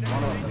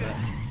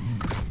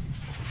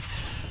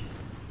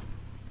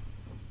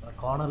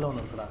 கார்னரில்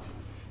ஒன்று இருக்குடா.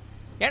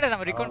 ஏன்டா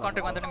நம்ம ரிகான்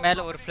கான்ட்ராக்ட் வந்தோடனே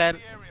மேலே ஒரு ஃப்ளேர்.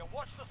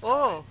 ஓ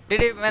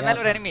டேய் மேலே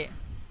ஒரு எனிமி.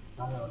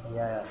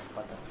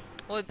 பார்த்தேன்.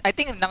 ஓ ஐ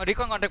திங்க் நம்ம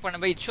ரிகான் கான்ட்ராக்ட்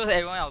பண்ணும்போது it shows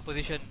everyone our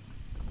position.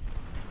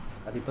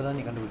 அது இப்போதான்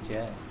நீ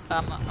கண்டுபிடிச்சியா?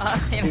 ஆமா,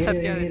 எனக்கு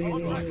சத்தியம்.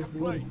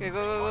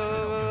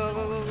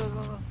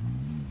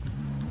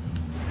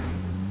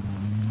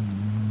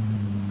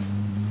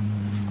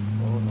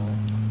 Oh no.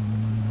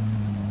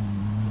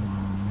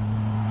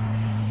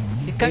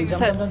 Incoming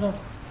sir.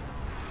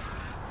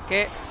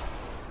 Okay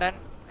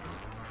done.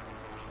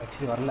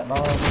 Actually வரல.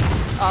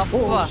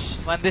 அப்பா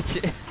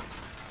வந்துச்சு.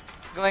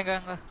 இங்க வாங்க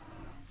வாங்க.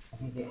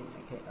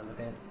 ஓகே அந்த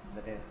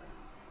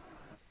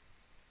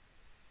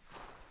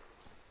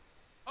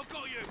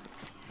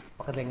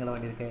பக்கத்தில் எங்கட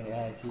வண்டி இருக்கு.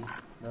 சி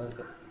இதோ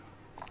இருக்கு.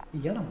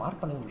 ஏன்னா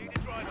மார்க் பண்ண முடியல.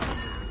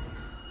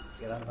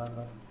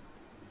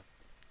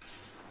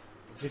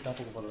 எப்படி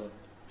டாப்புக்கு போகிறது?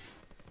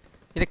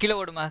 இதை கீழே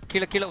ஓடுமா?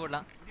 கீழே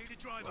ஓடலாம்.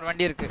 ஒரு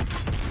வண்டி இருக்கு.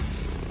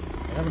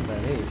 என்ன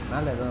பண்ணுறாரு?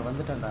 மேலே ஏதோ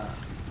வந்துட்டேன்டா.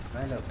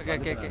 மேலே ஓகே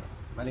ஓகே ஓகே,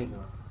 மேலே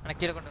ஆனால்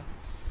கீழே கொண்டு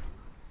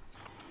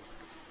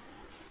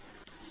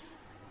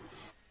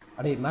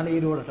அடே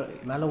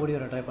மேலே ஓடி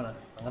வர ட்ரை பண்ண.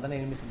 அங்கே தானே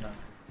எனிமிஸ் இருந்தாங்க.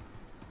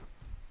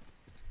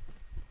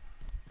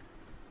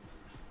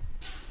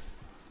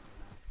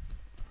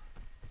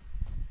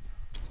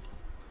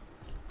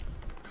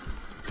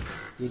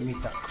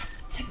 எனிமிஸ் தான்.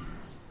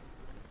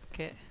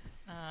 ஓகே,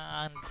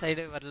 அந்த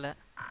சைடு வரல.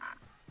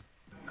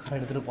 கார்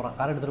எடுத்துகிட்டு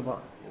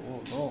போகிறான். Oh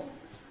no.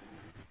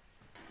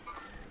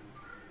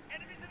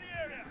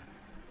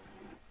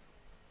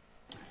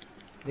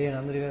 டேய்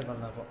நான் ரிவைவ்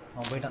பண்ணப்போ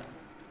அவன் போயிட்டான்.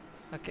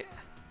 ஓகே,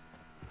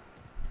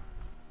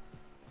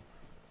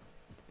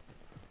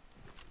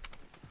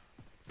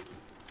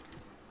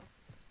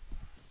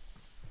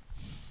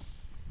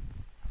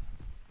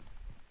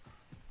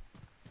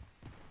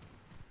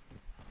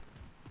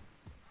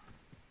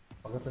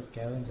 பக்கத்தில்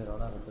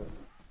ஸ்கேவெஞ்சரோட இருக்கு.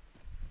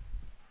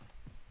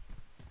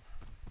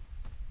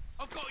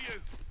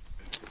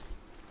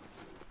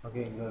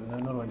 ஓகே, இங்கே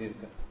இன்னொரு வண்டி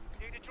இருக்கு.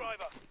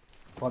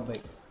 Squad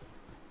bike.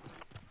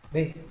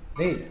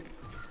 டேய்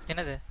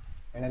என்னது?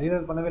 என்ன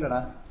ரீவைவ் பண்ணவே இல்லடா.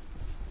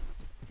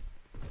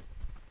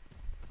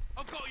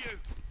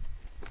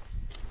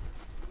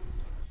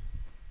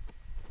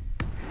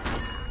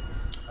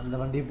 அந்த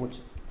வண்டியும்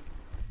போச்சு.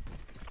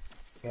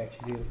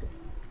 ஆக்சுவலி இருக்கு.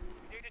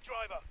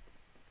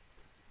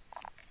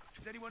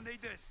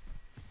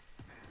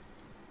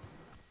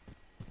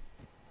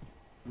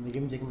 இந்த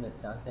கேம் ஜெயிக்க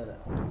சான்ஸே இல்லை.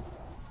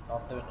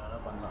 சாஃப்ட்வேர் வேணா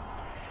பண்ணலாம்.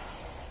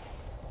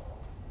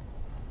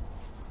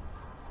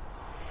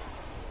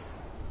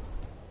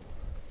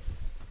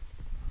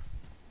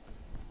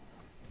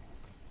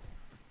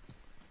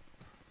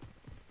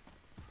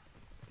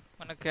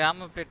 உனக்கு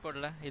ஆமோ பிளேட்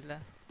போடல? இல்லை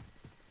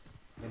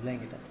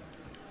என்கிட்ட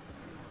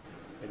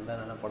எல்லாம்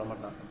நல்லா போட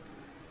மாட்டான்.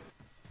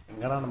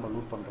 எங்கடா நம்ம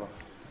லூட் பண்ணுறோம்?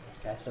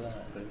 கேஷை தான்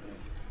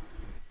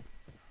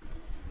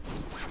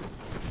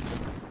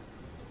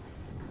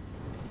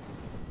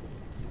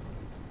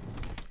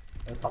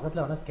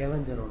பக்கத்தில் வேணால்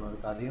ஸ்கேவெஞ்சர் ஒன்று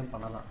இருக்குது, அதையும்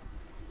பண்ணலாம்.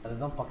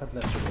 அதுதான்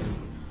பக்கத்தில் இருக்குது.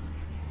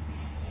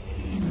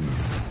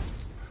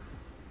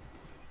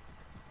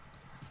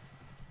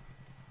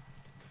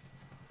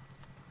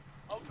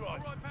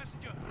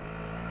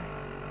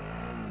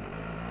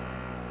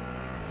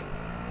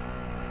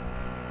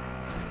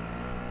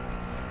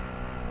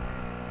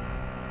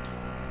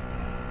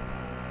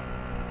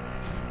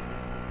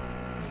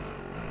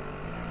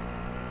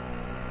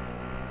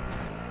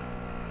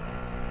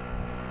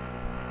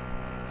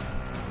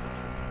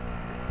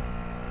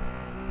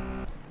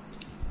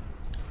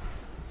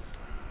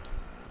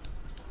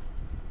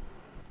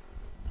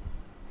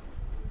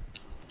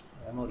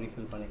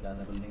 ரீஃபில் பண்ணிக்கலாம்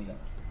அந்த பில்டிங்கில்.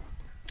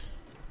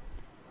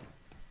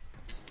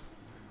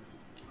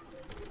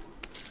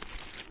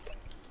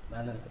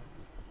 மேலே இருக்கு.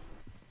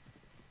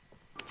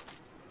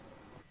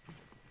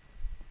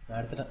 நான்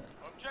எடுத்துட்டேன்.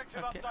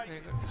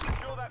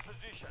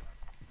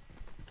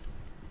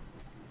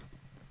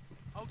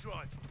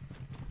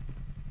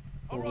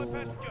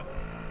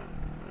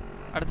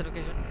 அடுத்த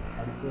லொகேஷன்.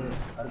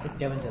 அடுத்து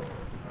ஸ்கேவெஞ்சர்.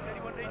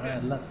 ஆனால்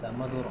எல்லாம்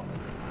செம்ம தூரம்.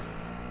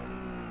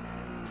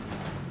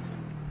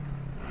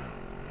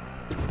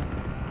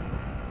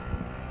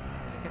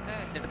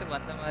 இந்த இடத்துக்கு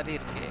வந்த மாதிரி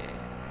இருக்கே.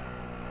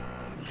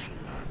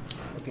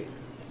 ஓகே,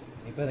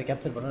 இப்போ இதை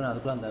கேப்சர் பண்ண நான்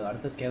அதுக்குள்ள அந்த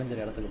அடுத்த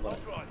ஸ்கேவெஞ்சர் இடத்துக்கு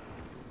போகிறேன்.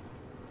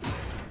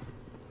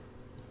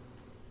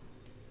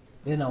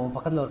 இது நான் உன்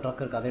பக்கத்தில் ஒரு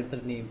ட்ரக் இருக்கு, அதை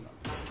எடுத்துகிட்டு நீ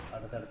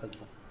அடுத்த இடத்துக்கு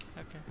போ.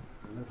 ஓகே.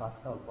 இன்னும்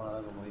ஃபாஸ்ட்டாக ஒர்க்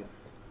பண்ணால் தான் முடியும்.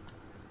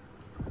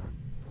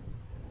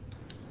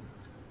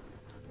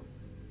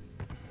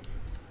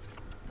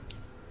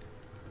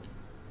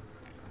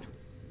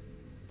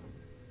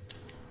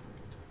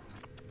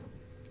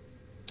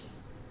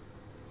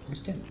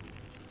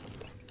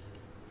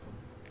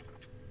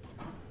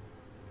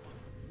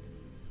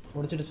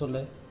 முடிச்சிட்டு சொல்லு.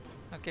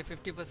 ஓகே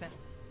 50%.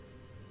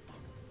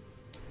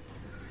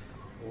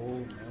 ஓ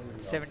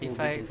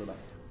 75.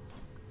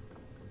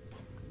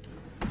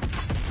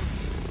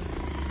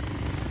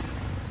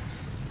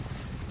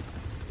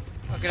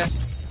 ஓகேடா.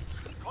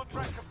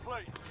 Contract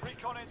complete.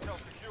 Recon intel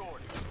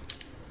secured.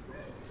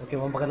 Okay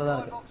உன் பக்கத்தில் தான்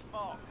இருக்கு. Box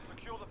marked.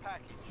 Secure the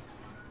package.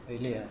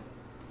 இல்லையா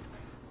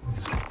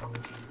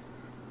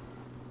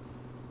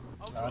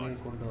லாரியை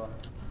கொண்டு வா.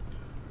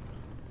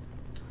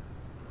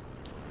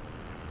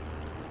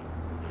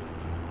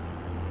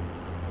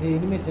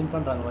 இனிமேல் சென்ட்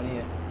பண்ணுறாங்க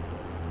வழியை.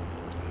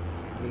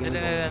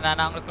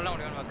 நான் அவங்களுக்குள்ள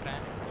முடியும்னு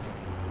பார்க்குறேன்.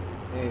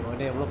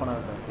 உங்கள்கிட்ட எவ்வளோ பணம்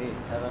இருக்கு?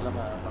 அதெல்லாம்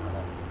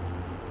பண்ணல.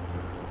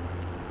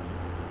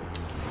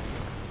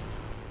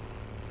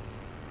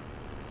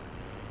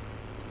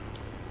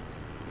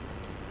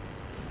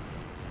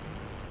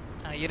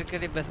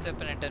 இருக்கிறதே பெஸ்ட்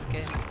வெப்பன்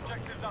இருக்கு.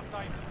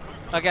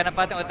 ஓகே நான்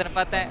பார்த்தேன், ஒருத்தனை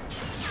பார்த்தேன்.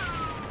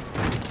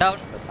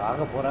 டவுன்.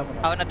 சாக போகிறேன்.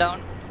 அவனை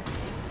டவுன்.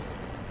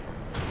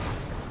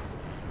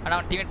 ஆனால்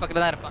அவன் டீம்மேட்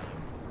பக்கத்தில் தான் இருப்பான்.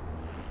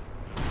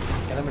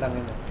 கிளம்பிடாங்க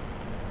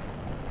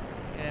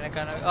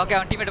எனக்கு. ஓகே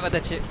அவன் டீம்மேட்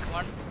பார்த்தாச்சு.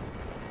 One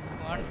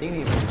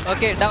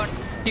okay down.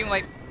 Team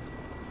vibe.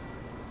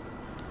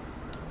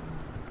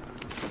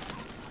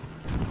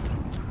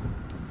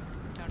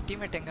 அவன்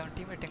டீம்மேட் எங்க?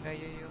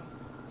 ஐயோ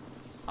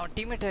அவன்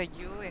டீம்மேட்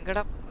ஐயோ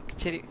எங்கடா?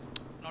 சரி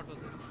நாட் டு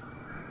திஸ்.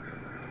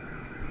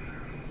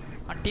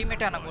 அவன்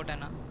டீம்மேட்டா நான்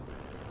போட்டேன்னா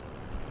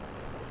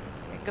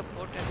எங்க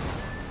போட்டேன்?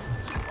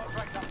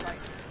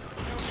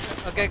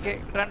 ஓகே ஓகே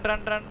ரன்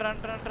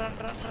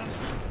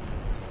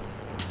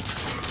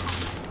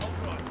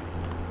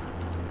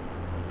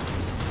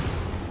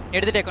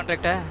எடுத்துட்டே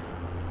கான்ட்ராக்டா?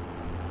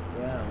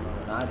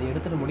 நான் அதை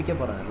எடுத்துட்டு முடிக்க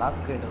போறேன்.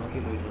 லாஸ்ட் கிரேட் நோக்கி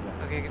போயிட்டு இருக்கேன்.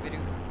 Okay okay very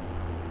good.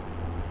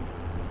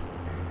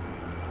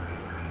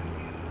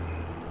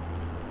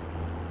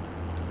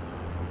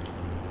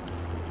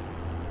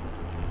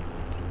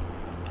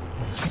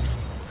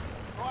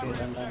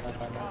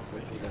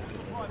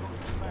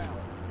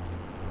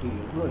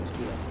 எவ்வளோ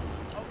எக்ஸ்பீரியன்ஸ்.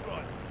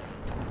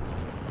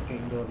 ஓகே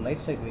இங்கே ஒரு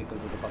லைஃப் ஸ்டைல் வெஹிக்கிள்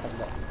இருக்குது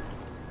பக்கத்தில்.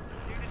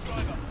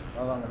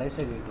 வாங்க லைஃப்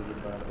ஸ்டைல் வெஹிக்கிள்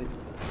இருக்குது.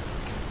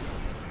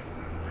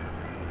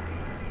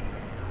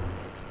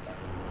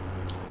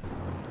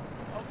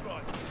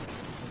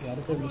 ஓகே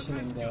அடுத்த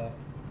மிஷன் எங்கே?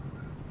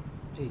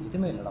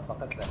 இதுவுமே இல்லைடா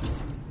பக்கத்தில்.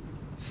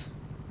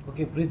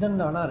 ஓகே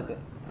ப்ரிசன் ஆனால் இருக்கு.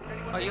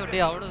 ஐயோ டே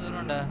அவ்வளோ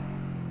தூரம்டா.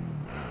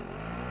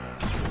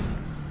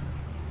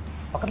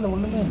 பக்கத்தில்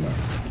ஒன்றுமே இல்லை.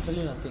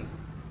 சொல்லி நத்திங்.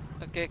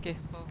 ஓகே ஓகே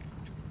போ.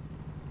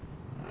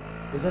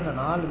 ப்ரிசனில்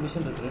 4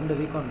 மிஷன் இருக்குது. 2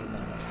 ரீகான்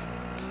இருந்தாங்க.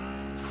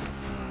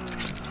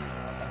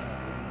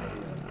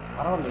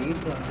 பரவாயில்ல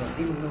 8 அந்த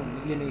டீம் இன்னும்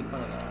மில்லியனே ஹிட்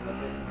பண்ணலாம்.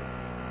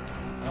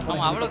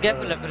 ஆமாம் அவ்வளோ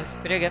கேப் இல்லை,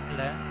 பெரிய கேப்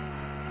இல்லை.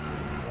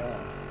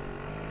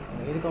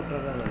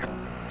 ஹெலிகாப்டர் தான் இருக்கும்.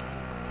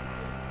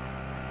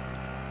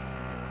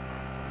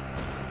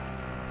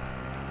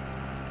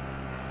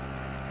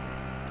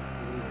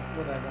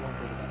 எவ்வளோ வேகமாக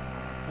போயிருக்காங்க.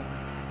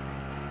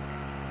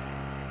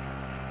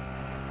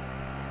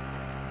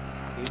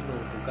 டீமில்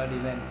ஒரு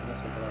புக்காடிலாம் இருந்துச்சுன்னா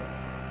சூப்பராக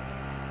இருக்கும்.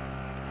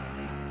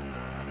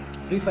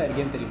 ஃப்ரீ ஃபயர்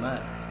கேம் தெரியுமா?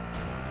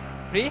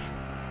 ஃப்ரீ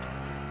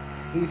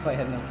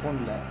ஃபயர் நம்ம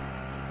ஃபோனில்.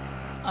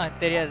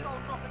 தெரியாது.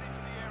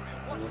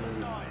 ஒரு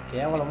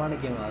கேவலமான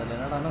கேம். அதில்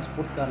என்னடானா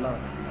ஸ்போர்ட்ஸ் கார்லாம்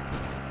வந்து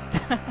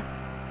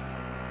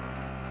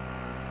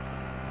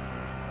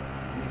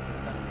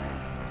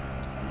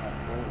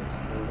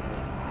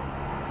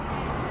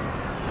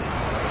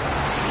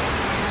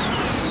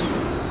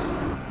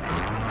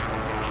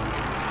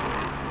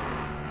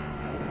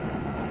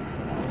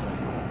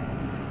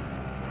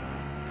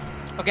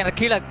ஓகே அந்த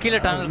கீழே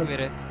டனல்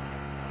போயிரு.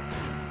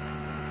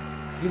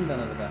 கீழ்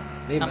தானே இருக்கா?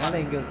 டேய் மேலே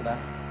எங்கே இருக்குடா?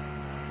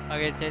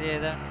 ஓகே சரி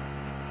இதான்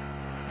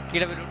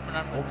கீழே போய் லூட்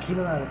பண்ணான்னு. ஓ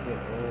கீழே தான் இருக்கு.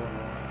 ஓ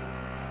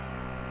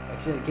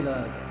ஆக்சுவலி கீழே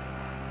தான் இருக்கு.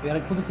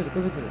 எனக்கு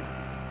குதிச்சிரு.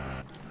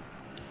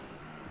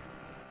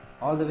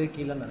 ஆல் த வே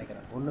கீழேன்னு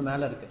நினைக்கிறேன். ஒன்று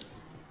மேலே இருக்கு.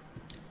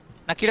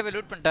 நான் கீழே போய்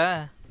லூட் பண்ணிட்டேன்.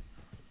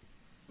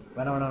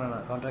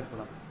 வேணாம் கான்ட்ராக்ட்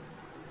பண்ணலாம்.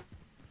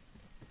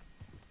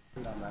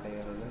 மேலே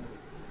ஏறுறது.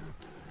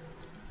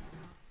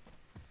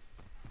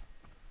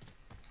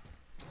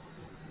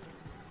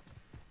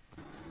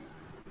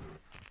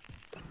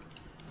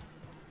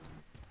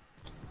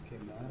 ஓகே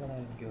மேலே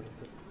தான் இங்கே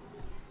இருக்கு.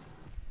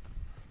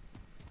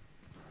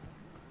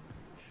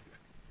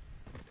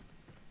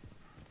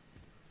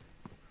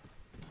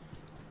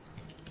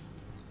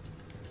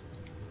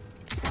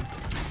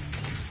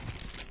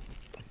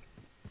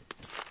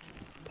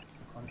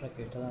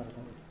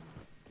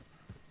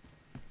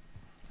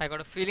 I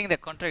got a feeling the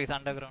contract is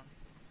underground.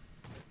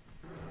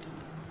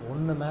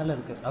 ஒன்று மேலே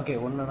இருக்கு. ஓகே,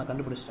 ஒன்று நான்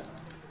கண்டுபிடிச்சிட்டேன்.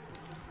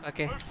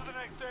 Okay Move to the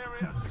next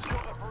area and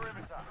secure the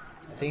perimeter.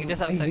 It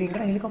is outside.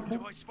 எங்கடா ஹெலிகாப்டர்?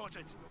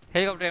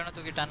 ஹெலிகாப்டர் எவனோ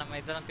தூக்கிட்டான். நம்ம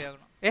இதெல்லாம் போய்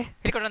ஆகணும்.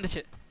 ஹெலிகாப்டர்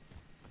வந்துச்சு.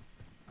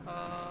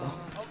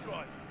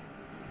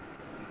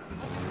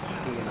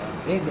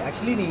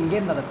 ஆக்சுவலி நீ இங்கே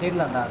இருந்து அதை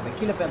தேடலாம்டா. அந்த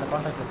கீழே போய் அந்த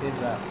கான்டாக்ட்ல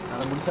தேடுறா. நான்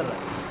அதை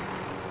முடிச்சிடுறேன்.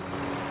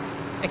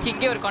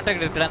 இங்கே ஒரு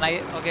கான்டாக்ட் இருக்குடா.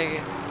 நான் ஓகே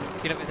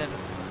கீழே போய்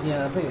தேடுறேன். நீ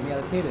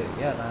அதை தேடு.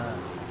 ஏன் நான்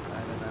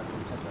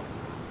முடிச்சிடுறேன்.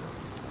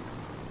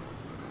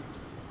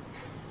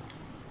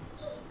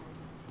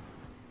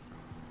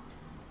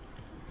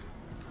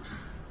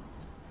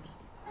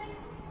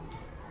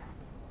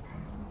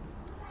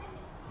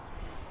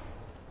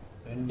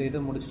 ரெண்டு இது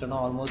முடிச்சிட்டோன்னா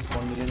ஆல்மோஸ்ட்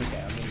 1 மில்லியன்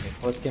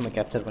ஃபர்ஸ்ட் கேமை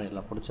கேப்சர்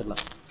பண்ணிடலாம்,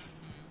 பிடிச்சிடலாம்.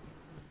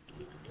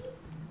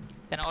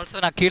 And also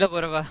நான் கீழே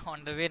போகிறவ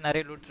ஆன் த வே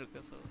நிறைய லூட் இருக்கு.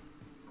 ஸோ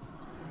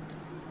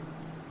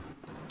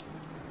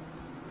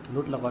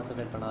லூட்டில்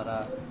கான்சன்ட்ரேட் பண்ணாரா?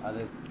 அது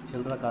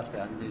சில்லற காசு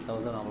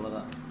 5,000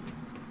 அவ்வளோதான்.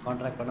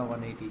 கான்ட்ராக்ட் பண்ண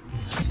 180.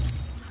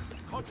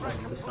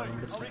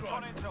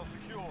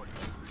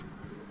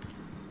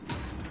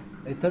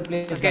 Third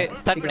place. ஓகே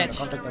ஸ்டார்ட்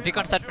பண்ணியாச்சு.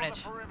 ரீகான் ஸ்டார்ட்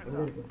பண்ணியாச்சு.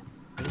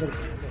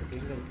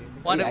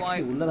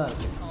 உள்ளதான்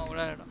இருக்கு.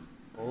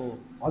 ஓ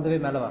ஆல் தி வே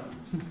மேலே வா.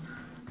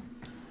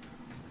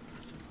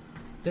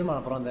 திரும்ப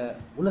அப்புறம் அந்த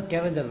உள்ள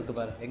ஸ்கேவெஞ்சர் இருக்கு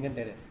பாரு, எங்கன்னு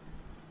தேடு.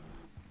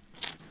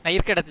 நான்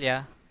இருக்க இடத்துலயா?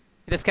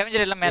 இது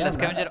ஸ்கேவெஞ்சர் எல்லாம் மேல,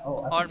 ஸ்கேவெஞ்சர்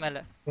ஆல் மேல.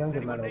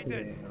 ஸ்கேவெஞ்சர் மேல ஓகே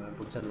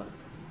புடிச்சிடலாம்.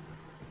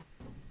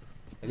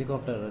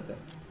 ஹெலிகாப்டர் இருக்கு.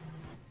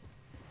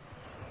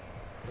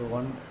 ஸோ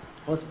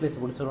ஃபர்ஸ்ட்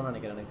பிளேஸ் முடிச்சிடும்னு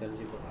நினைக்கிறேன் எனக்கு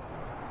தெரிஞ்சு. இப்போ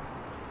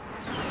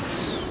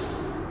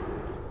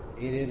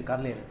ஏறு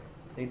கார்ல ஏறு.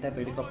 ஸ்ட்ரைட்டாக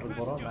இப்போ ஹெலிகாப்டருக்கு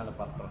போகிறோம், மேலே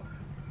பார்க்குறோம்.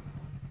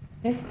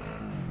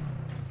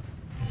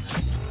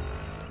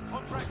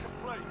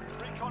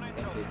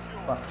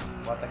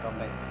 வாட்ட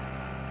கம்பைன்.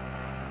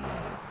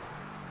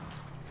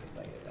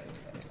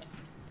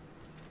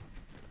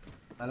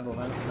 மேலே போ,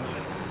 மேலே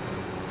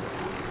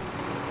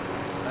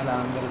மேலே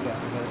அங்கே இருக்கு,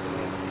 அங்கே இருக்கு.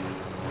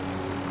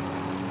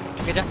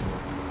 கேட்டா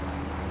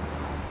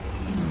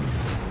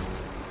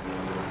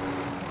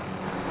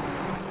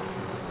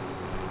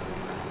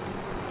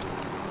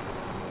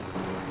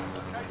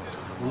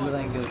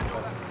உள்ளதான் இங்கே இருக்கு.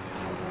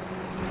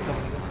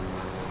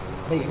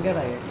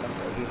 எங்கடா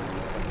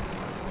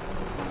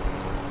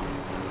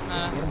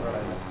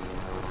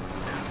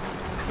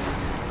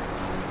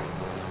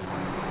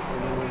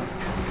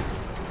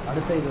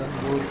அடுத்த இது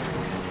வந்து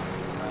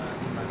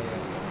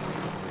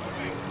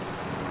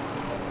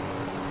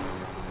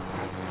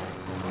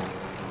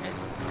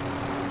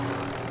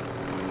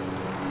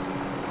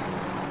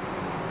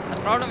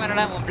ப்ராப்ளம்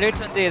என்னன்னா உன்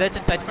பிளேட்ஸ் வந்து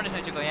ஏதாச்சும் டச் பண்ணி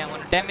வச்சுக்கோ, ஏன்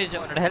உன்னோட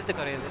டேமேஜ் உன்னோட ஹெல்த்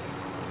குறையுது.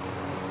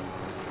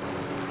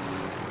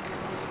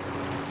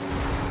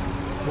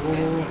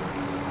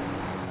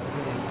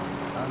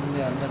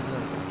 அந்த இடத்துல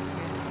இருக்கு.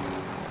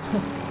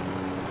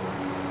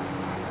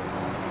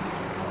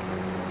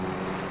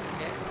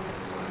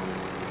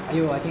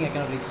 ஐயோ I think I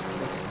can reach.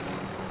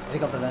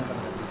 Helicopter land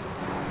பண்ணுறேன்.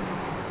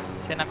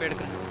 சரி நான் போய்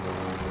எடுக்கிறேன்.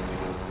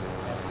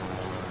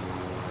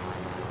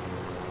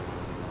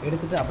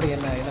 எடுத்துட்டு அப்படியே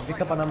என்ன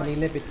பிக்கப் பண்ணாமல்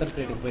நீங்களே பிக்கப்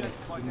ட்ரேடுக்கு போயிடு.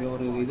 இங்கே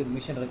ஒரு இது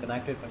மிஷன் இருக்கு, நான்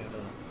ஆக்டிவேட்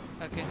பண்ணிவிடுவேன்.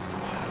 ஓகே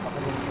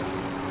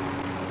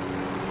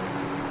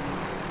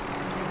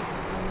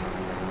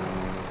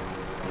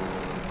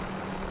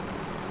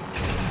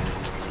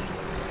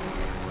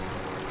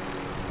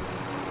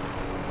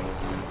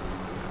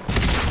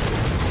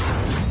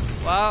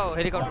வாவ்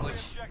ஹெலிகாப்டர்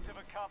போச்சு.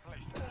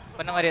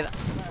 பண்ண மாதிரியே தான்.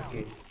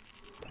 ஓகே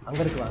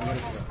அங்கே இருக்கு, அங்கே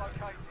இருக்கு,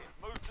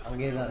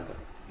 அங்கேயே தான் இருக்கு.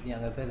 நீ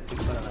அங்கே போய்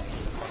பிக் பண்ணலாம்.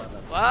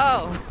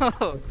 வாவ்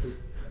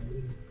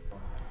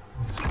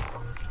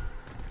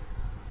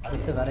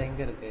அடுத்து வேற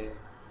எங்கே இருக்கு?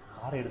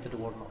 காரை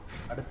எடுத்துட்டு ஓடணும்.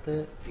 அடுத்து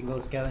இங்கே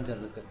ஒரு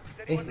ஸ்கேவெஞ்சர் இருக்கு.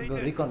 இங்கே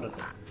ஒரு ரீகான்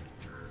இருக்கு.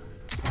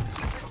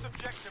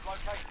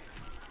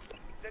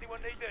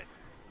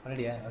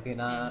 பண்ணிடியா? ஓகே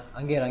நான்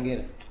அங்கே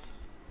இரு.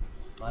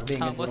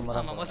 மறுபடியும் எங்கே போகிற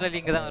மாதிரி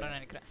மோஸ்ட்லி இங்கே தான் வரும்னு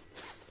நினைக்கிறேன்.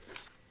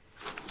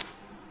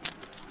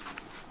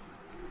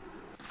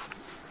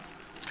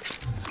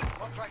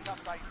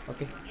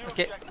 ஓகே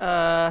ஓகே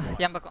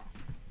என் பக்கம்.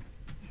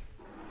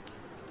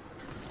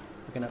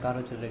 ஓகே நான் கார்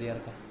வச்சு ரெடியாக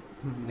இருக்கேன்.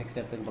 நெக்ஸ்ட்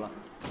இடத்துக்கு போகலாம்.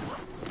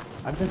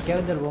 அடுத்து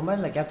ஸ்கேவெஞ்சர் போமா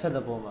இல்லை கேப்சர்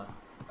தான் போமா?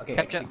 ஓகே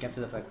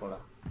கேப்சர் த ஃபேக்ட்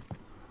போகலாம்.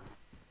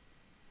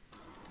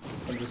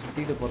 கொஞ்சம்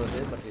சுற்றிட்டு போகிறது,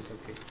 பட் இட்ஸ்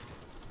ஓகே.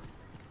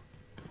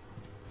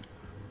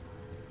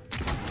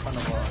 பண்ண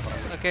போகிறோம்.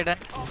 Okay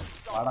done.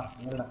 வாடா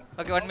என்னடா.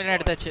 ஓகே 1 மில்லியன்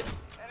எடுத்தாச்சு.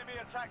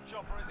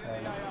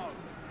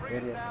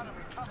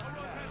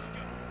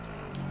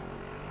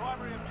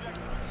 Primary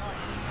objective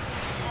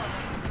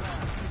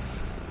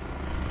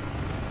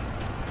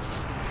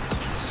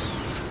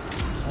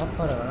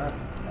offer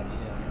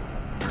actually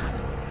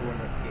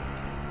 200k.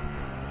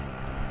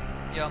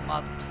 You're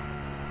marked.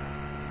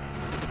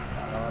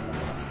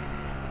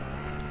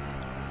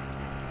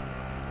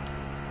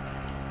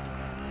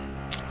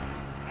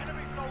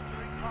 enemy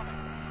soldier incoming.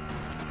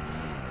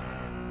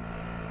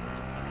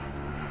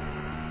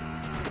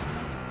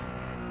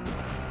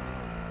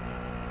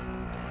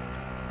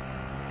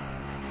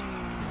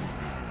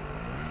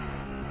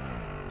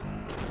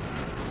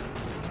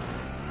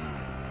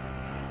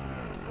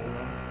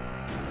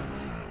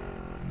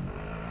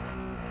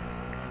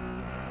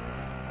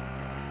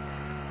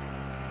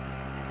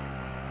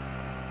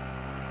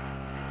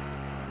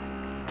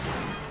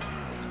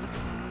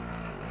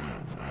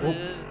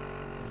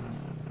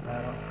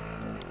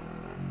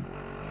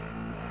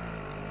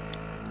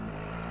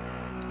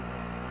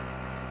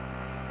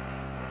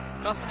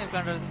 Cross பண்ணி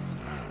பிளான்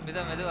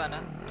மெதுவானா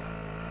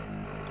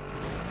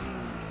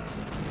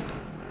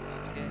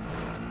ஓகே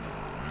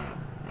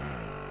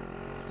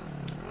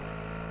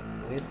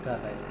வேஸ்ட்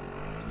ஆகாது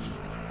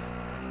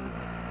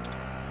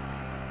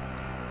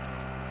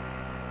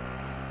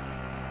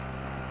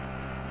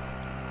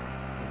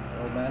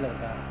மேல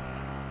இருக்கா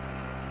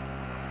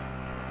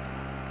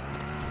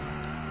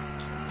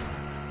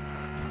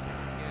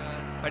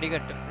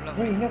படிக்கட்டு ஃபுல்லா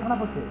இங்க காண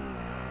போச்சு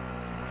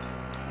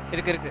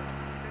இருக்கு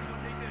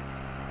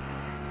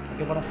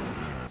ஓகே போடா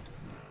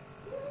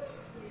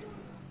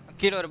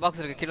கீழ ஒரு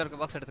பாக்ஸ்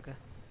எடுத்துக்க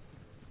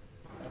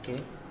ஓகே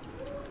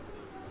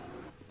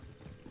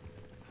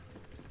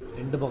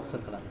 2 பாக்ஸ்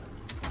இருக்கலாம்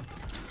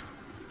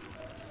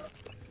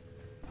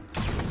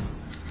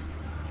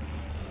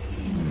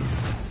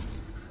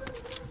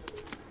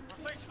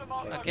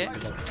ஓகே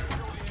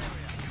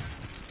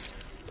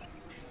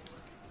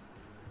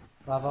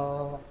வா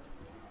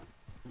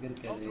இங்க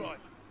இருக்கு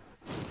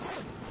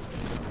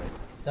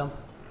ஜம்ப்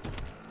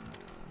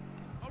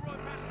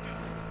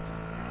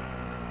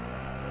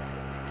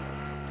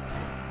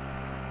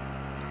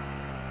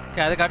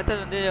ஓகே அதுக்கு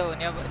அடுத்தது வந்து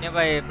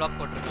நியர்பை பிளாக்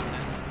போட்டுருக்காங்க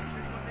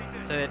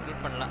ஸோ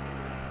லூட் பண்ணலாம்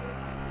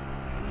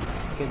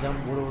ஓகே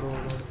ஜம்ப் ஓடு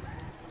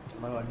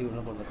நம்ம வண்டி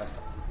உள்ள போகிறது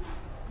கஷ்டம்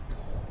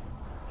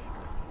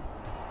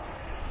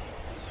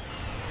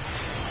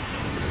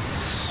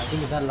ஐ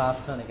திங்க் இதான்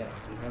லாஸ்ட்டாக நினைக்கிறேன்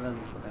இதெல்லாம்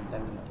லூட் பண்ணேன்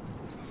டைமில்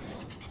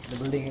இந்த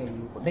பில்டிங்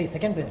டேய்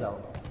செகண்ட் பேஸ்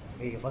ஆகும்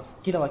ஏய் ஃபஸ்ட்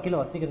கீழே வா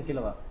சீக்கிரம்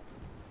கீழே வா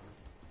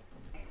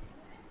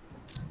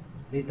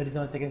டேய்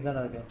 37 செகண்ட்ஸ்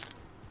தான் இருக்கு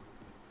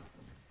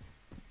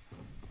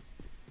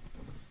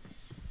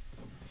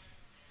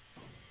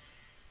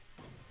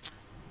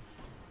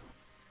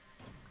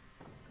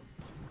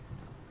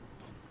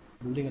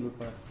பில்டிங் லூட்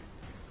பண்ண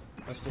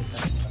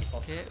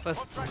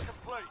ஃபர்ஸ்ட்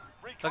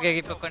ஓகே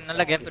இப்போ கொஞ்சம்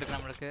நல்ல கேப் இருக்கு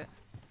நம்மளுக்கு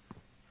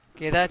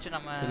ஓகே ஏதாச்சும்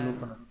நம்ம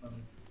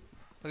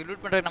ஓகே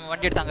லூட் பண்ணுறதுக்கு நம்ம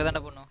வண்டி எடுத்து அங்கே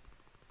தானே போகணும்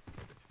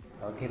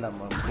ஓகே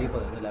நம்ம இப்போ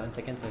 11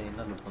 செகண்ட்ஸ்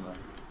என்ன லூட் பண்ணலாம்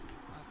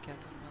ஓகே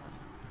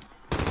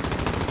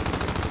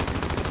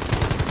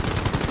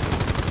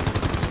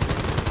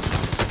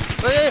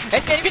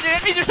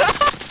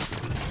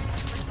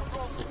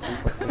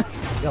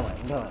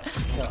எங்க வா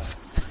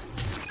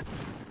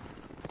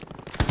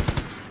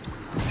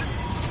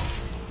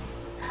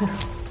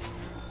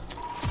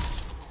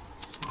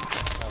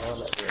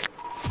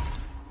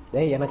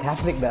டேய் எனக்கு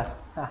ஹேட்ரிக் டா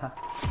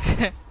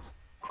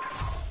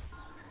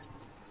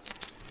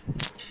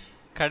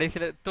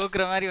கடைசில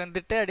தூக்குற மாதிரி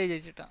வந்துட்டு அப்படியே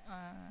ஜெயிச்சிட்டோம்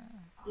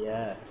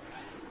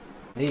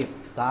டேய்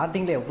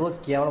ஸ்டார்டிங்ல எவ்வளவு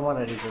கேவலமா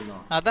நடிச்சிட்டு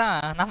இருந்தோம் அதான்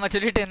நம்ம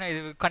சொல்லிட்டு என்ன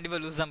இது கண்டிப்பா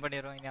லூஸ் தான்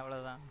பண்ணிடுவோம் இங்க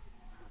அவ்வளவுதான்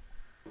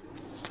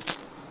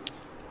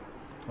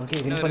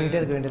ஓகே வின் பண்ணிட்டே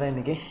இருக்க வேண்டியதா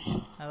இன்னைக்கு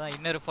அதான்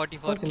இன்னொரு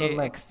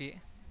 44k XP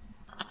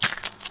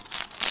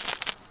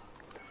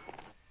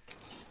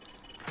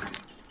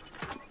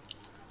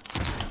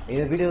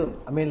இந்த வீடியோ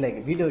ஐ மீன் லைக்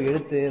வீடியோ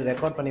எடுத்து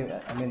ரெக்கார்ட் பண்ணி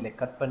ஐ மீன் லைக்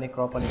கட் பண்ணி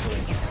கிராப் பண்ணி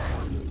போடுங்க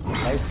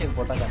லைவ் ஸ்ட்ரீம்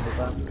போட்டா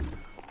கண்டிப்பா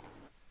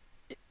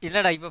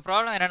இல்லடா இப்போ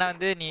ப்ராப்ளம் என்னன்னா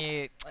வந்து நீ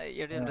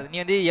எப்படி நீ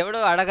வந்து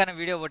எவ்வளவு அழகான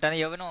வீடியோ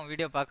போட்டாலும் எவனும்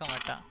வீடியோ பார்க்க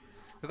மாட்டான்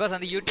பிகாஸ்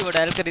வந்து யூடியூபோட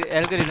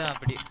அல்கரிதம்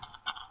அப்படி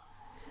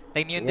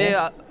லைக் நீ வந்து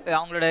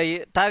அவங்களோட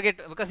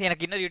டார்கெட் பிகாஸ்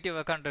எனக்கு இன்னொரு யூடியூப்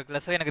அக்கௌண்ட் இருக்குல்ல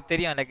ஸோ எனக்கு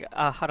தெரியும் லைக்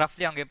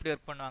ரஃப்லி அவங்க எப்படி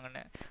ஒர்க்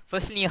பண்ணுவாங்கன்னு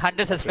ஃபர்ஸ்ட் நீ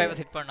 100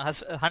 சப்ஸ்கிரைபர்ஸ் ஹிட் பண்ணணும்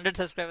 100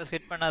 சப்ஸ்கிரைபர்ஸ்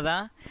ஹிட்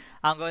பண்ணாதான்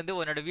அவங்க வந்து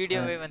உன்னோட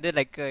வீடியோவே வந்து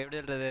லைக் எப்படி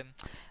சொல்றது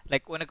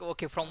லைக் உனக்கு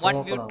ஓகே ஃப்ரம்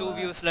 1 வியூ 2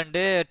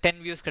 வியூஸ்லேருந்து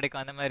 10 வியூஸ்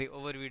கிடைக்கும் அந்த மாதிரி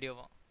ஒவ்வொரு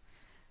வீடியோவும்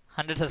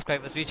 100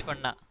 சப்ஸ்கிரைபர்ஸ் ரீச்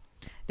பண்ணா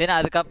தென்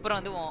அதுக்கப்புறம்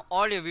வந்து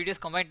all your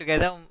videos combine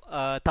together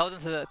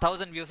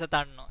 1000 வியூஸை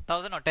தாண்டணும்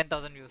 1000 or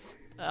 10,000 views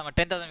ஆமாம்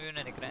 10,000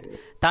 வியூன்னு நினைக்கிறேன்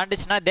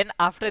தாண்டிச்சுன்னா தென்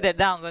ஆஃப்டர் தட்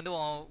தான் அவங்க வந்து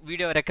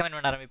வீடியோ ரெக்கமெண்ட்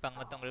பண்ண ஆரம்பிப்பாங்க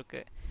மற்றவங்களுக்கு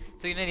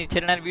ஸோ இன்னும் நீ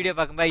சில நேரம் வீடியோ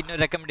பார்க்கும்போது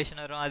இன்னும்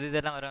ரெக்கமெண்டேஷன் வரும் அது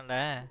இதெல்லாம் வரும்ல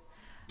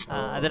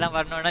அதெல்லாம்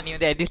வரணும்னா நீ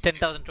வந்து அட்லீஸ்ட்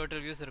 10,000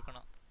 டோட்டல் வியூஸ்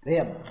இருக்கணும்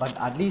பட்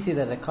அட்லீஸ்ட்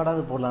இதை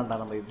ரெக்கார்டாவது போடலாம்டா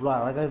நம்ம இவ்வளோ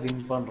அழகாக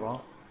வின் பண்ணுறோம்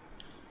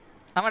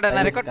ஆமாடா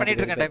நான் ரெக்கார்ட்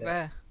பண்ணிட்டு இருக்கேன்டா இப்போ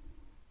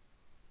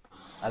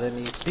அதை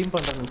நீ ஸ்ட்ரீம்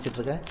பண்ணுறேன்னு நினச்சிட்டு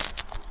இருக்க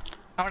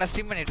ஆமாடா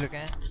ஸ்ட்ரீம் பண்ணிட்டு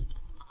இருக்கேன்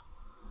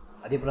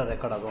அது எப்படி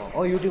ரெக்கார்ட்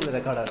ஆகும் யூடியூப்ல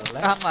ரெக்கார்ட்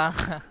ஆகும்ல ஆமா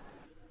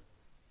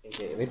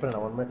ஓகே வெயிட் பண்ணு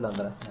நான் 1 மினிட்ல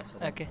வந்துறேன்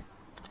ஓகே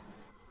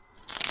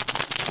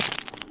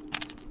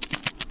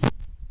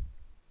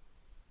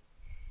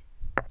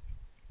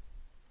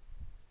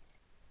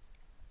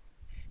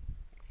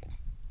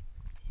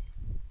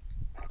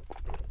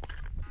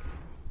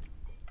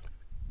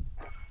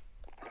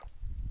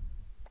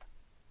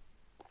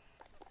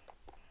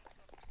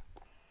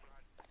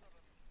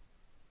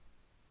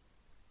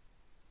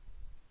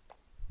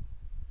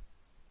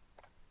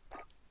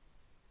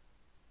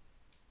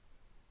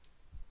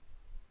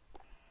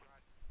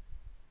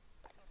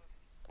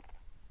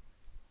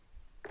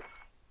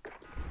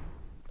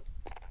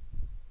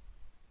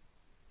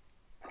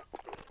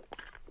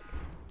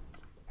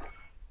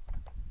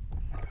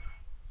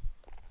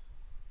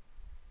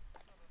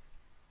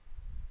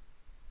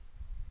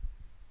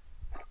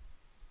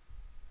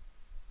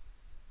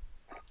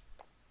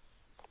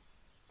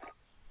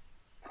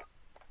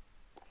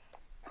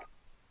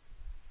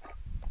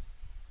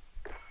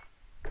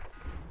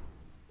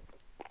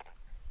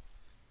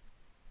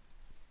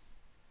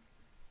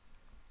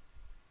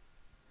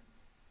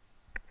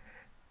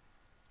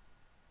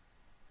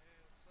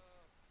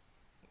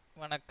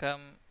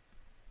வணக்கம்.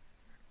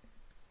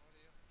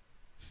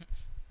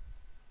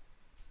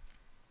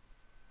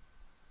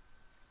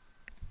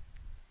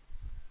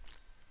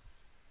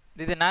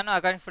 இது நானும்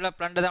அக்காவும் ஃபுல்லாக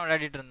ப்ளண்டு தான்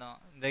விளையாடிட்டு இருந்தோம்.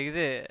 இந்த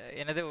இது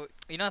என்னது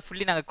இன்னும்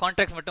ஃபுல்லி நாங்கள்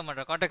கான்ட்ராக்ட்ஸ் மட்டும்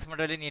பண்ணுறோம். கான்ட்ராக்ட்ஸ்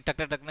பண்ணுறது நீ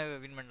டக்குன்னு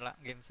வின்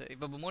பண்ணலாம் கேம்ஸ்.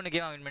 இப்போ 3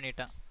 கேம் வின்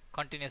பண்ணிட்டான்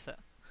கண்டினியூஸாக.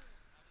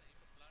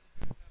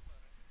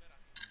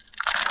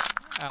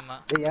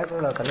 ஆமாம். ஏய்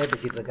யாரோட தனியாக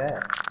பேசிட்டு இருக்க?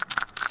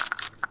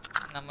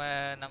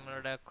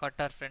 நம்மளோட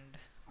கோட்டார் ஃப்ரெண்ட்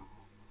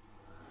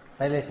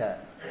சைலேஷா?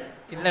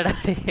 இல்லடா.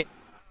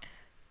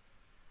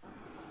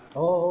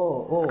 ஓ ஓ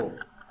ஓ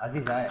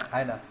அசீஸ்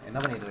ஹாய்டா, என்ன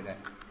பண்ணிட்டு இருக்க?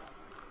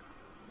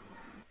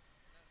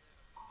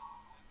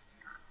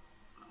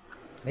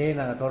 டேய்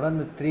நாங்கள்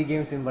தொடர்ந்து 3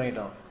 கேம்ஸ் வின்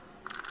பண்ணிட்டோம்.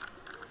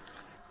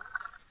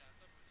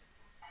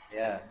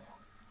 ஏ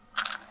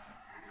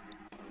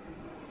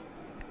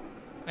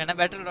வேணா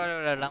பேட்டில் ராயல்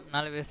விளையாடலாம்.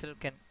 4 பேர்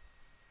still can.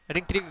 I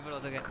think 3 people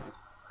also can.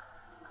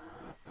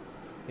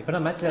 இப்போ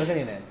நான் மேட்ச்சில்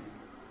இருக்க நீ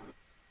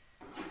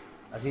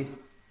அசீஸ்?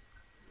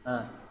 ஆ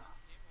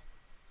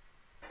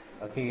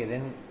ஓகே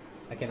தென்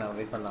ஓகே நான்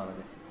வெயிட் பண்ணலாம்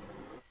அவனுக்கு.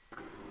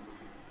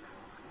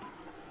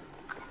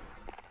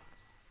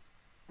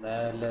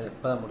 இல்லை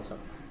இப்போ தான்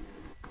முடித்தோம்.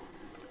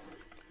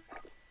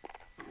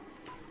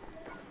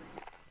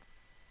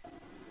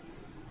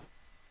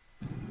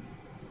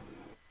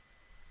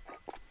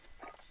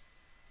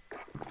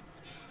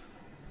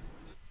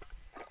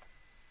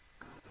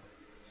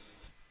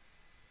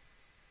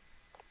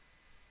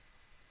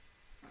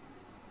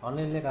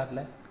 ஆன்லைன்லேயே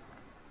காட்டல.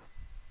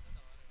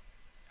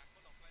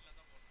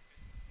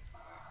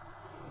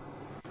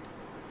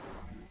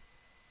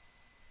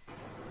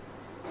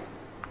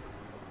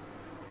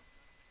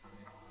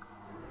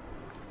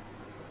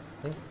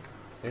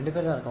 ரெண்டு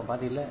பேர் தான் இருக்கோம்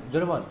பார்ட்டியில்.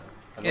 ஜுருமான்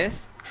எஸ்,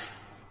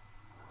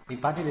 நீ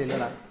பார்ட்டியில்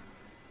இல்லைடா.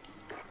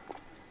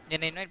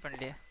 என்னை இன்வைட்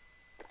பண்ணலையே.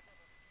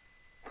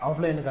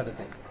 ஆஃப்லைன்னு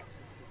காட்டுது.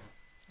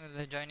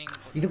 இல்லை ஜாயினிங்.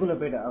 இதுக்குள்ளே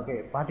போய்ட்டா? ஓகே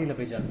பார்ட்டியில்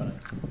போய் ஜாயின்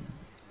பண்ணேன்.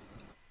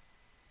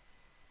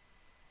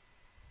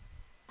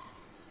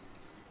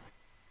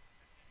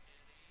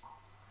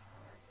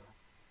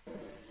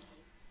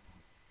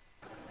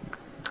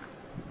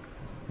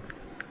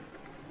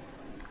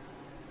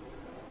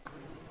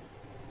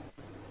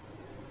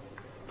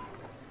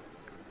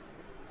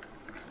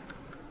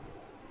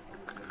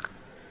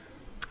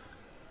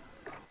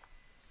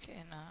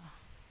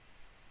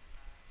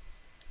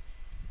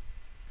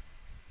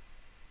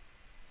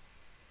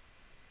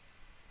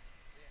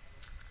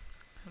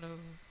 ஹலோ.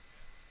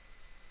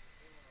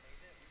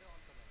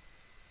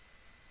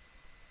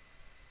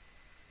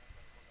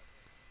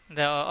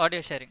 இந்த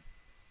ஆடியோ ஷேரிங்.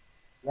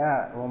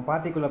 உன்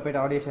பார்ட்டிக்குள்ளே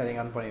போய்ட்டு ஆடியோ ஷேரிங்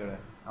ஆன் பண்ணி விடு.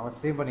 அவன்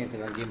ஸ்ட்ரீம் பண்ணிட்டு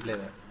இருக்கான் கேம்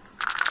பிளேவை.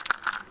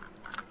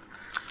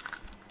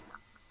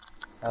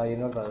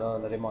 இன்னொரு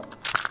அந்த ரிமோட்.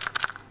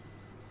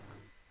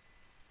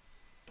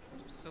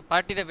 ஸோ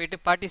பார்ட்டியில் போயிட்டு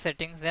party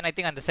settings, then I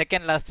think அந்த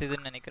செகண்ட் லாஸ்ட்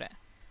இதுன்னு நினைக்கிறேன்.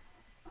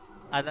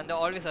 அது வந்து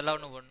ஆல்வேஸ்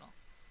அலவுட்னு போடணும்.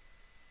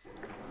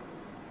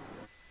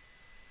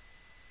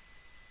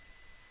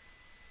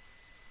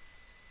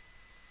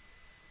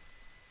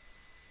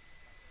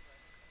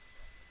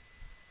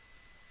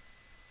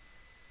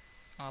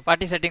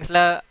 பார்ட்டி செட்டிங்ஸில்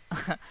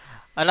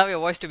allow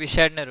your voice to be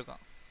sharedனு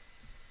இருக்கும்.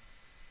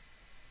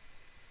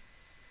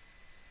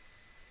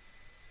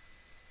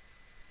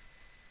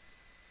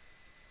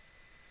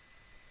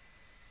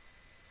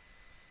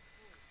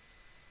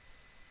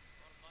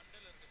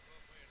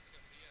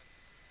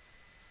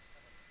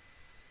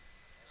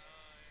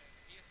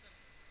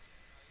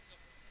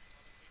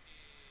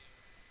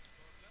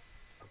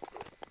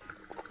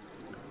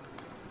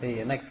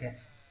 எனக்கு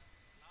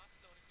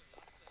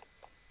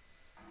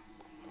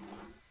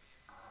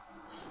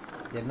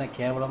என்ன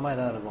கேவலமாக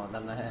இதாக இருக்கும்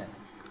அதானே.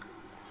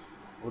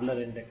 உள்ள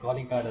 2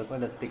 காலிங் கார்டு இருக்கும்,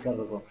 இல்லை ஸ்டிக்கர்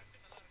இருக்கும்.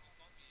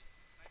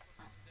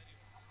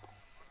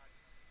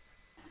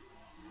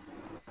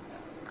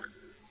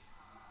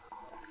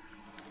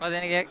 அது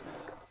எனக்கு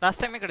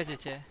லாஸ்ட் டைமே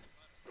கிடச்சிச்சு.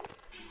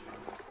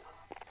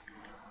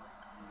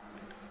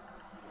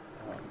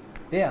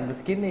 அந்த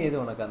ஸ்கின்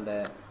எது உனக்கு? அந்த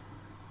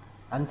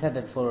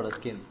அன்சார்டட் 4ஓட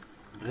ஸ்கின்,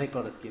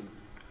 ட்ரேக்கோட ஸ்கின்.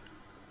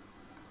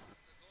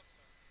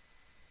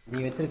 நீ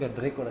வச்சிருக்க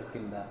ட்ரேக்கோட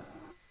ஸ்கின் தான்.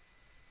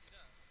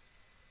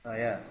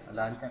 அந்த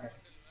அன்சார்டட்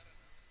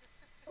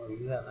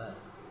இதுதானே?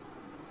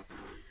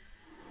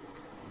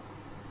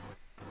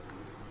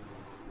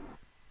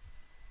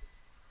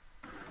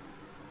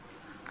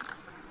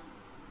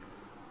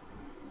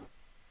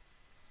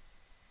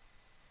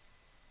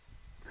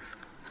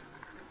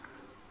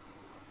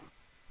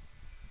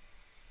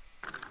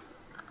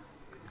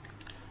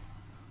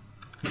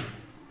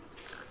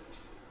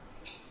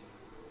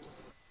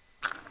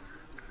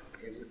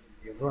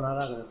 எவ்வளோ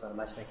நேரம் ஆகுது சார்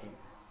மேட்ச் மேக்கிங்?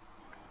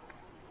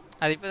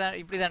 அது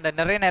இப்படி தான்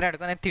நிறைய நேரம்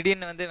எடுக்கும்.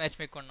 திடீர்னு வந்து மேட்ச்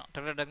மேக் பண்ணணும்.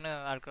 டக்குன்னு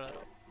ஆட்கள்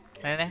வரும்.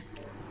 என்ன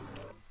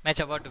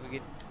மேட்ச் அபவுட் டு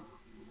பிகின்.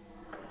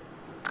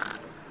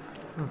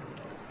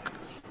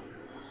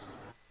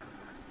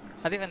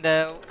 அது இந்த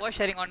வாய்ஸ்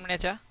ஷேரிங் ஆன்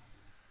பண்ணியாச்சா?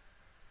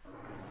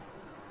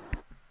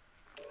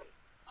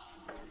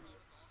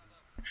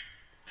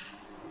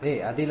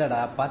 அது இல்லடா,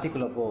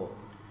 பார்ட்டிக்குள்ள போ.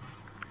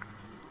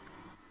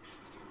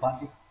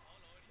 Party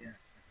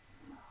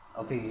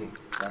Okay,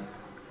 done.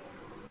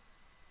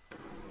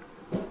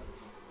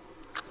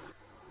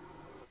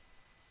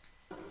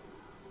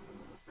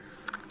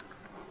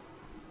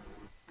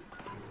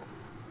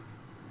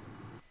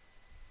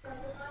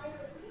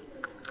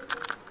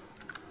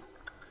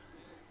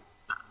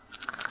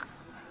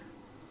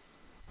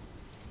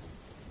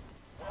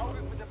 We're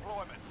holding for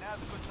deployment.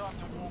 Now's a good time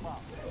to warm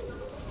up.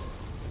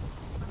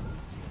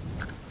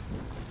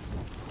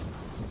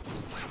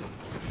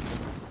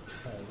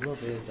 இவ்வளோ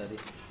பேர் சரி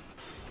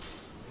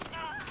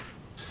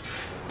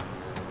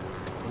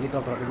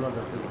ஹெலிகாப்டர் அதுக்குள்ள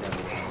எடுத்துக்கிட்டாரு.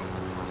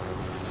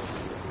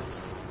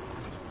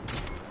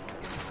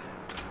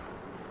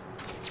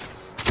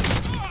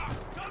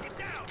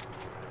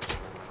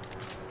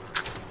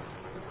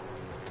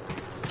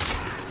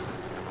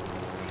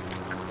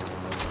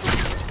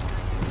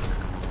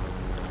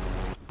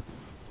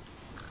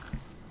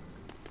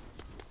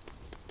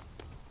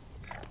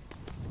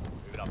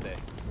 Moving up there.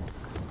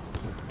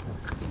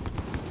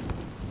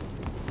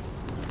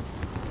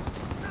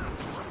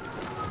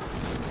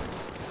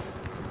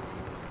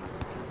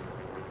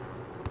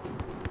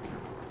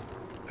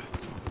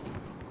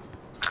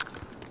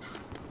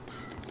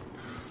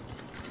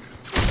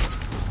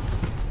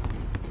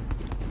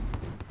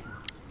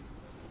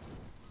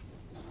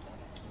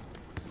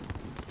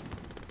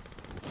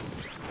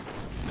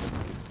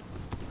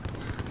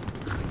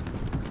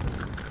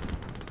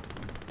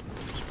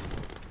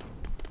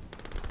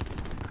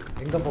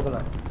 எங்கே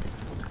போகலாம்?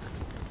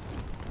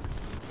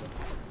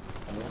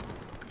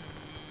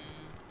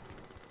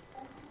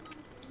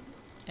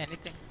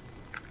 Anything.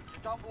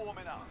 You're done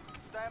warming up.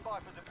 Stand by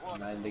for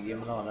deployment. நான் இந்த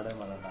கேம்லாம் விளாடவே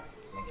மாட்டேன்டா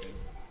எனக்கு.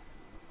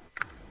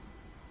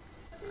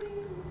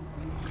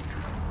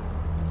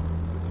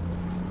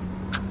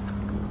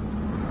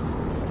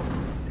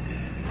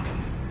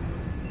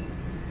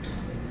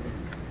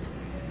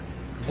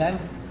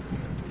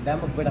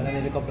 டேமுக்கு போய்ட்டு அங்கே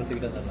ஹெலிகாப்டர்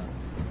தூக்கிட்டு வந்துடலாம்.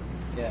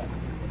 ஏ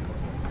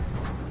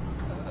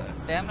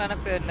டேம்ல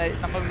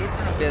நம்ம லூட்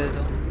பண்ண முடியாது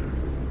எதுவும்.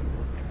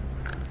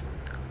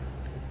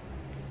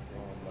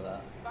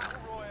 Battle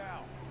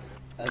Royale.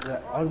 அது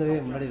ஆல் த வே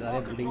முன்னாடி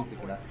நிறைய பில்டிங்ஸ்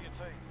இருக்குடா. For your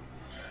team.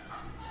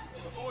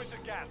 Avoid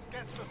the gas.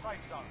 Get to the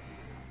safe zone.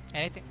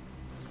 Anything.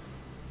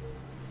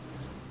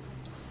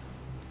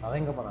 அவன்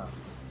எங்கே போனான்?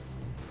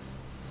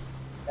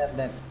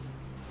 டேம்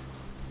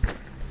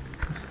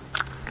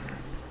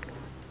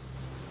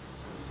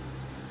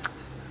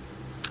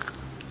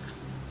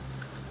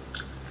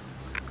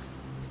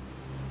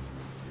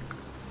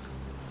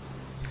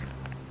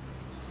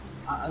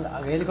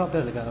அங்கே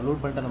ஹெலிகாப்டர் இருக்கு, அங்கே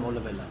லூட் பண்ணிட்டு நம்ம உள்ள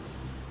போயிடலாம்.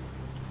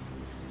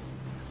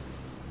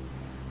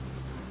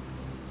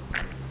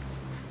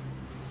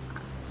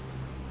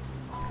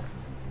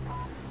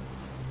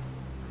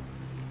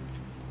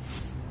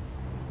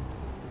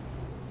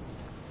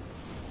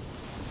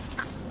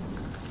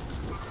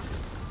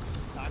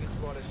 Target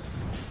spotted.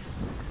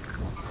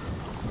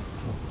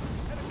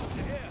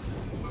 Helicopter here.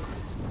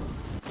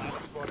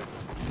 Target spotted.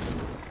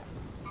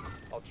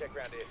 I'll check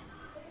round here.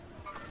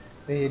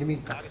 ஏய்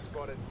எனிமீஸ் தான். Target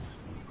spotted.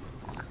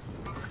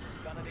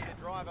 Gonna need a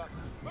driver.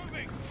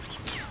 Moving.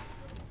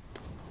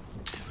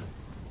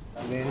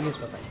 அங்கே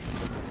எனிமீஸ் பார்த்தேன்.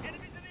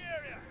 Enemies in the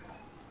area.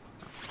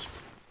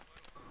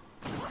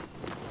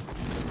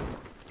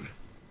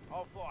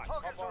 I'll fly.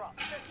 Targets are up.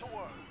 Get to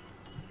work.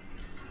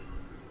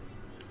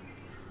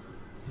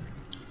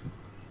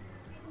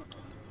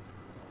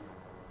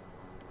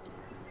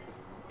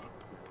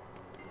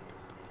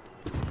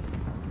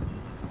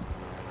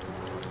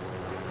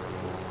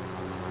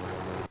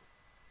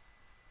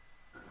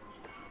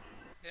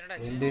 என்னடா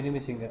ரெண்டு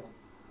enemies இங்கே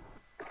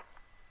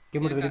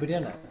கீமோட் வெளிப்படியா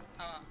என்ன?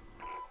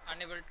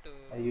 unable to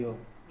ஐயோ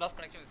lost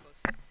connection with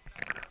force.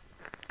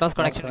 Lost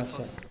connection with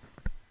force.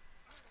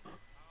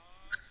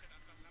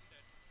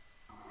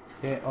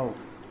 ஏ ஓ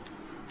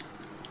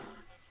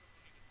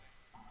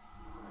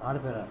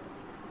 4 பேரா?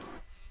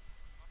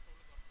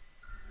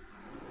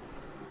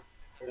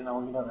 சரி நான்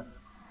வந்து வரேன்.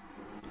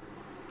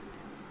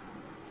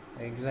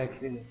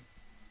 எக்ஸாக்ட்லி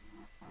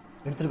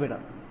எடுத்துட்டு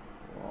போயிட்டான்.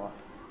 ஓ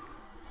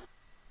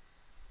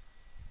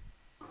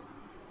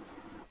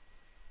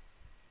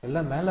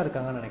எல்லாம் மேலே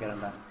இருக்காங்கன்னு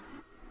நினைக்கிறேன்டா.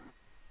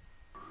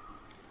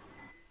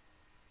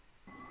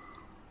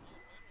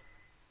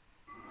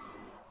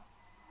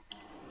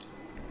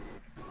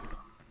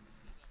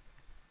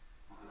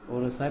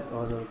 ஒரு snipe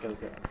okay okay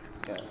okay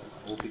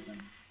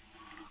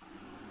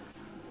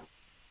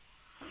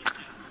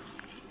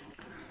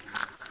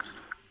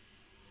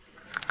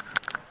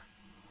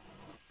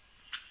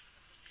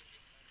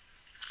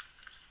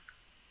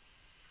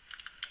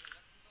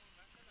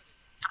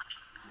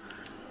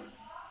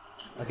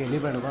okay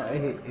leave பண்ணுவா.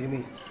 ஏய்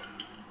எனிமீஸ்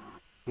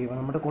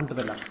இவனை மட்டும் கொண்டு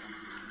போயிடலாம்.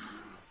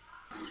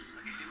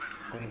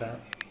 கொண்டா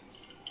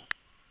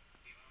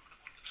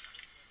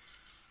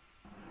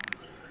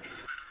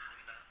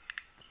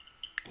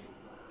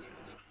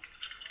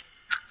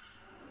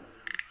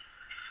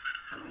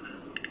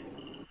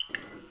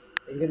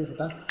எங்கே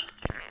இருந்துச்சுட்டா?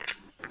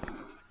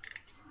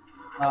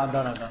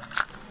 அதான்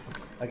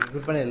ஓகே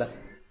குட் பண்ணிடல.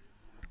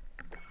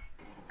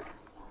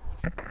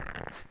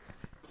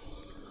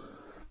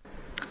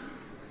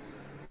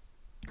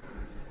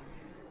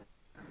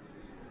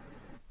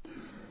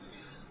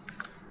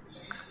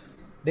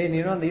 டேய் நீ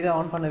இன்னும் அந்த இதை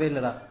ஆன் பண்ணவே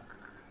இல்லடா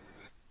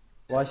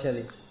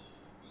வாஷரி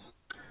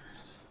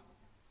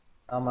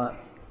ஆமா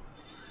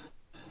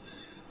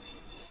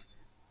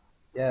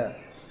ஏ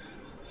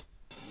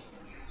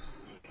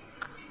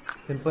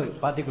சிம்பிள்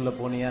பார்ட்டிக்குள்ள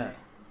போனியா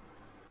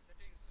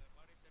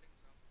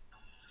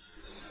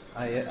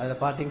அந்த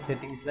பார்ட்டிங்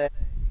செட்டிங்ஸ்ல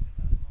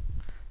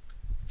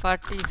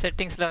பார்ட்டி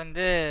செட்டிங்ஸ்ல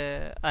வந்து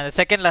அந்த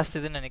செகண்ட் லாஸ்ட்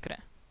இதுன்னு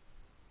நினைக்கிறேன்.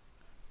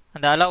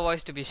 அந்த allow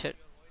voice to be shared.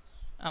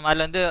 ஆமா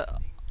அதுல வந்து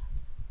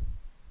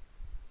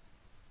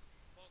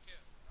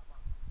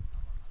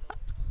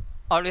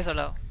always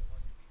allow.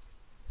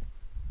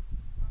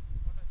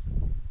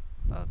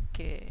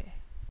 ஓகே.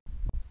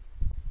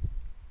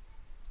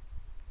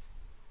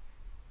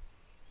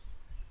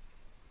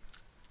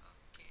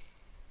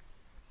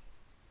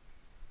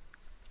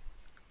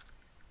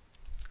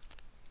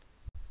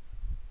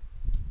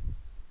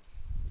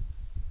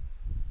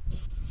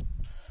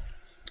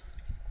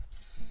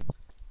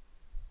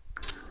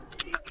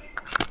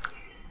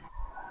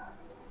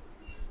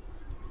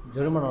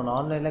 ஜெர்மன் ஒன்று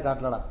ஆன்லைன்ல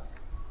காட்டலடா.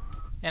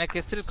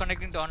 எனக்கு still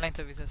connecting to online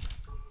services.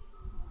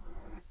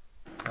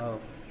 ஓ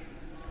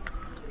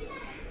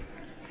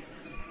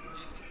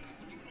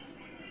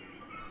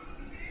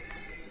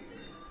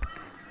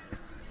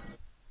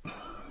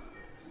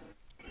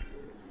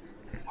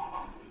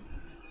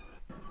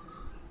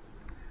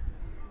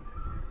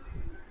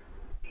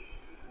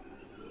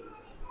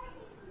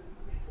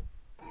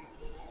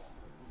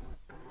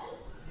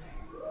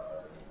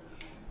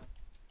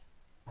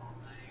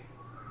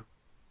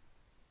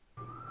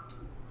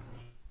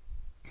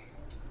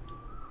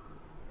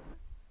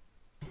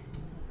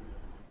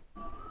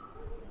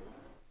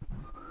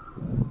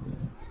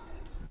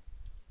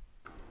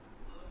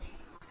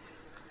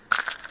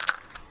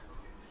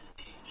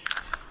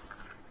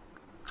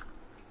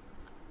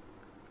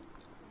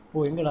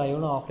ஓ எங்கடா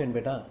இவனும் ஆஃப்லைன்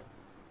போயிட்டான்.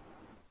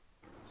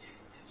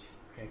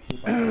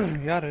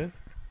 யாரு?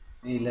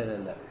 இல்ல இல்ல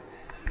இல்ல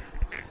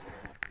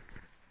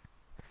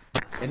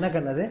என்ன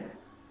கண்ணு அது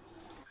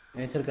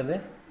நீ வச்சிருக்கிறது?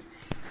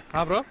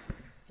 ப்ரோ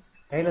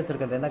கையில்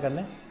வச்சிருக்கிறது என்ன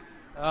கண்ணு?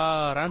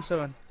 RAM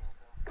 7.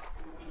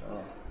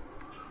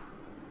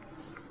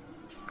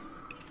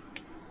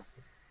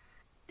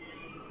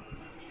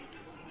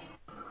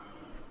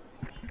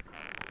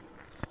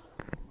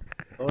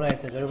 எவ்வளோ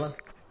ஆயிடுச்சு ஜெர்மன்?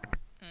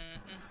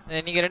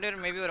 நீங்க ரெண்டு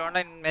பேரும் மேபி ஒரு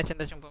ஆன்லைன் மேட்ச்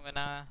இருந்தாச்சும் போங்க.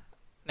 நான்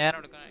நேரம்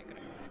எடுக்கணும்னு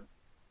நினைக்கிறேன்.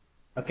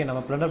 ஓகே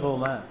நம்ம பிளண்டர்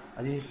போவோமா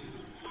அஜி?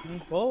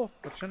 போ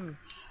பிரச்சனை.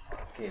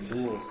 Okay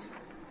two's.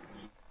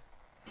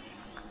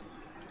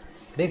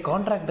 டேய்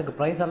கான்ட்ராக்ட்டுக்கு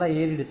ப்ரைஸ் எல்லாம்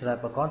ஏறிடுச்சுடா.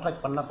 இப்போ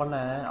கான்ட்ராக்ட்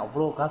பண்ண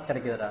அவ்வளோ காசு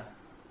கிடைக்குதுடா.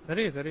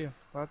 தெரியும்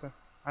பார்த்தேன்.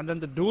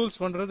 அந்த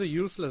டூல்ஸ் பண்றது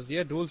யூஸ்லெஸ்.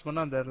 ஏன் டூல்ஸ்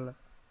பண்ணா தெரியல.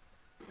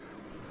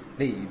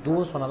 டேய்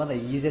டூஸ் பண்ணாதான்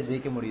ஈஸியாக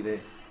ஜெயிக்க முடியுது.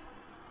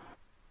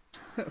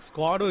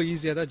 ஸ்குவாடும்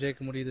ஈஸியாக தான்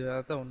ஜெயிக்க முடியுது.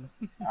 அதான் ஒன்று.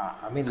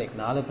 ஐ மீன் லைக்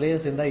 4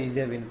 பிளேயர்ஸ் இருந்தால்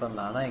ஈஸியாக வின்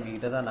பண்ணலாம். ஆனால்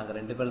எங்ககிட்ட தான் நாங்கள்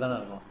 2 பேர் தானே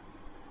இருக்கோம்.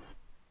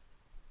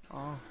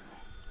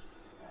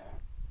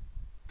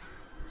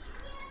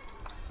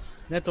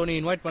 நேற்று நீ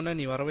இன்வைட் பண்ண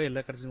நீ வரவே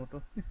இல்லை கடைசி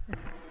மட்டும்.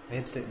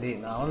 நேற்று டேய்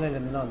நான் ஆன்லைன்ல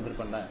இருந்து தான்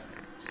வந்திருப்பேன்டா.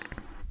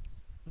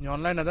 நீ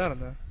ஆன்லைனில் தான்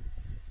இருந்த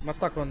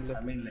மற்ற அக்கௌண்ட்ல.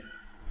 ஐ மீன் லைக்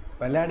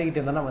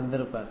விளையாடிக்கிட்டு இருந்தா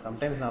வந்திருப்பேன்.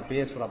 சம்டைம்ஸ் நான்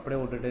PS4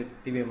 அப்படியே விட்டுட்டு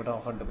டிவியை மட்டும்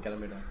ஆஃப் பண்ணிட்டு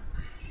கிளம்பிடுவேன்.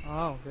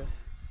 ஓகே.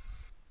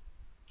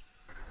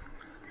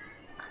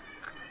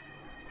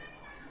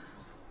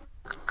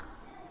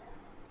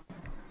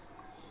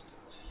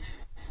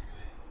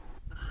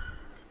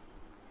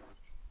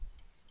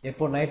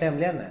 எப்போ நைட்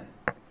டைம்லயா என்ன?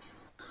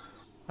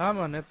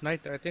 ஆமா நேற்று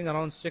night I think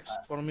around 6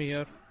 for me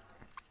here.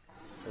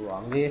 ஓ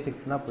அங்கேயே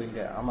 6னா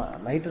போயிங்க. ஆமா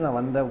நைட்டு நான்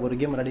வந்த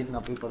ஒரு கேம் விளையாடிட்டு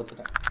நான் போய்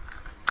படுத்துட்டேன்.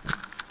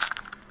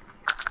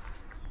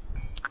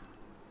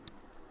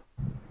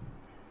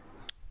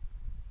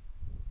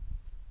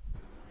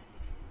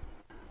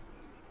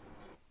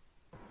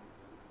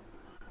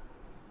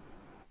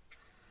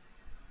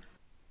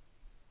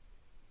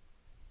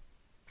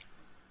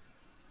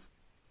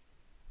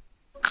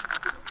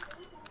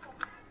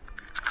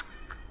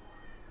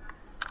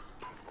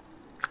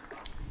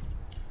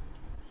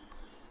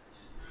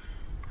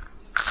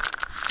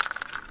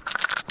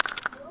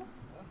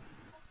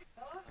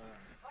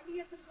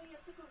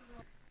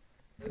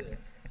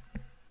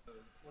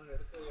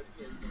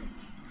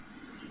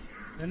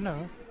 என்ன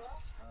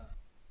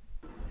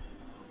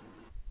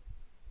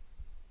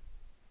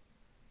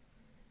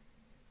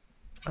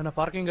அண்ணா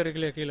பார்க்கிங்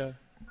கிடைக்கலையா? கீழே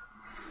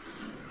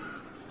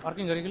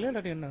பார்க்கிங் கிடைக்கலையா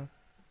இல்லாட்டி என்ன?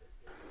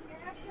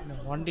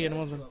 வண்டி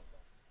என்னமோ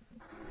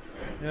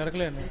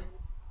இறக்கல என்ன?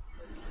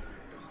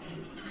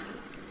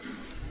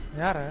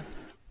 யார?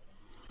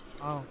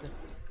 ஓகே.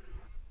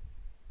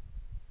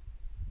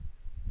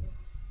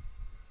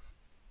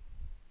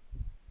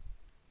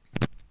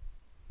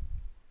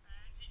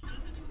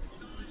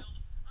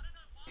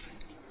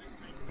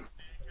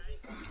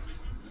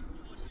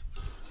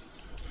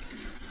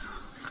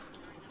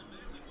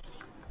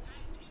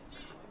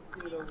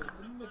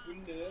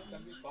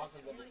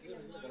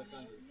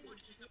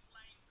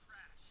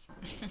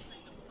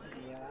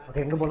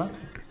 ஓகே எங்க போலாம்?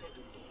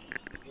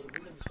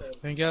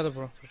 எங்கயாவது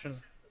ப்ரோ பிரச்சனை.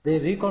 டேய்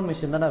ரீகான்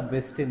மிஷன் தான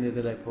பெஸ்ட் இந்த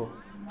இதுல இப்போ.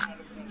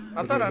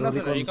 அதான் என்ன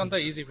சொன்னேன் ரீகான்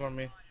தான் ஈஸி ஃபார்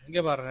மீ. இங்க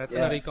பாருங்க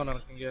எத்தனை ரீகான்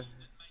இருக்கு இங்க.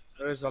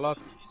 there is a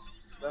lot.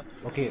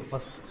 Okay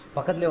first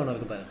பக்கத்துலயே ஒன்று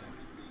இருக்கு பாரு.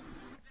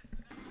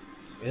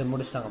 இதை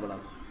முடிச்சிட்டாங்க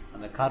போலாம்.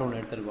 அந்த கார் ஒன்று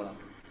எடுத்துட்டு போலாம்.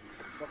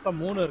 மொத்தம்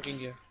 3 இருக்கு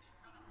இங்க.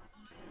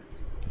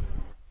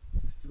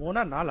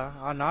 3 4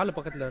 4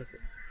 பக்கத்துல இருக்கு.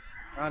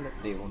 4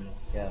 டேய் ஒன்று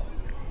யா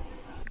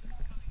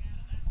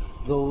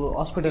இதோ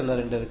ஹாஸ்பிட்டல்ல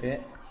 2 இருக்கு.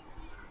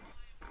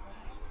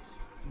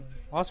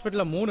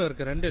 ஹாஸ்பிடல்ல 3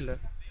 இருக்கு 2 இல்ல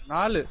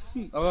 4.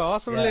 அவ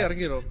ஹாஸ்பிடல்ல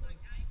இறங்கிரோம்.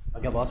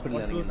 ஓகே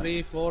ஹாஸ்பிட்டல்ல 1 2 3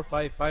 4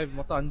 5 5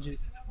 மொத்தம் 5.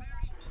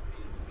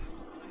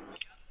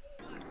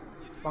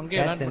 பங்கே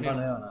என்ன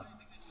பண்ணுவாங்க?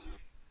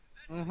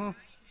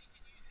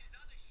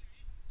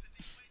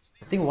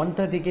 ஐ திங்க்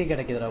 130k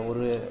கிடைக்குதுடா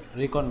ஒரு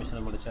ரீகான்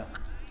மிஷனை முடிச்சா.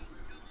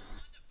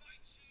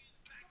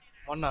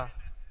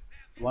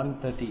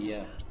 130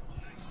 yeah.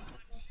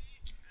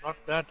 Not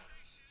bad.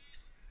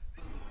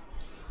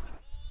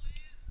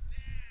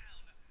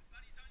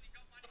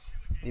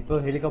 இப்போ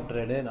ஹெலிகாப்டர்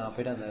எடு நான்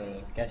போய்ட்டு அந்த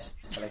கேஷ்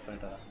கலெக்ட்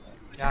பண்ணிட்டு வரேன்.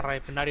 யாரா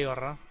பின்னாடி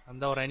வர்றான்?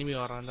 அந்த ஒரு எனிமி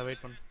வர்றான். அந்த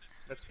வெயிட் பண்ணு.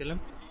 Let's kill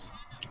him.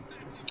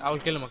 I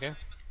will kill him, okay?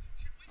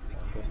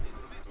 Okay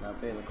நான்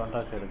போய் இந்த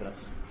கான்ட்ராக்ட் எடுக்கிறேன்.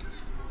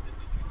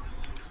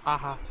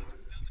 ஆஹா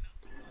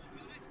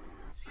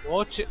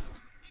வாட்ச்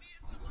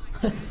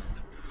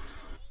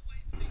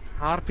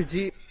RPG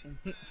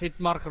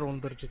ஹிட் மார்க்கர்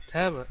வந்துருச்சு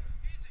தேவை.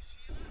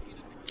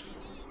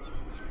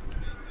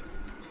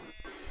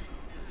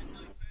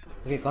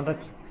 Okay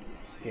contract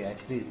okay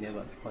actually is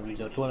nearby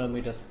கொஞ்சம் 200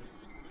 meters.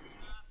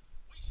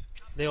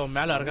 டேய்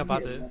மேல இருக்க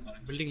பாத்து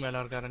பில்டிங்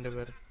மேல இருக்க 2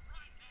 பேர்.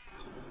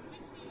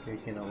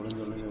 ஓகே நான்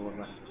ஒளிஞ்சு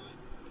ஓடுறேன்.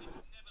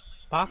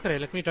 பாக்குறேன்.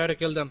 let me try to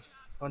kill them.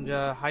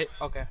 கொஞ்சம் high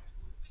okay.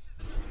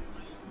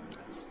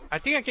 I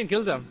think I can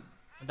kill them.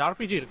 The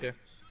RPG இருக்கு.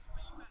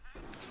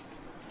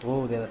 Oh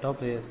they are the top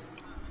players.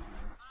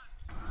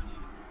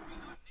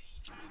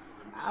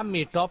 I'm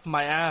me top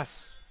my ass.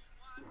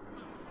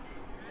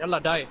 Yalla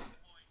die.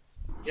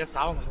 Yes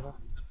ஆவங்க.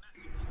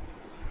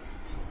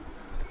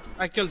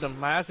 I killed them.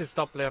 My ass is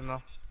top player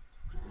now.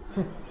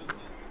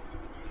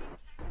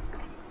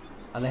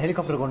 அந்த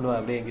helicopter கொண்டு வா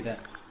அப்படியே என்கிட்ட.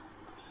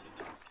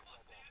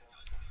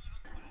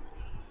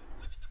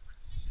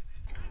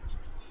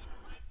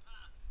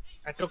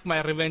 I took my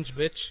revenge,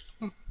 bitch.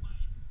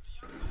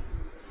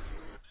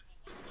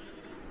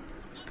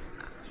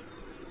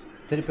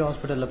 திருப்பி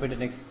ஹாஸ்பிட்டல்ல போய்ட்டு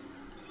next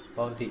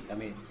bounty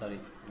sorry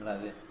என்னடா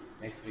அது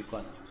நெக்ஸ்ட் வீக்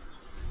ஒன்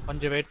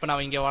கொஞ்சம் வெயிட் பண்ண.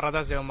 அவங்க இங்க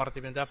வரதா சேவ மரத்தி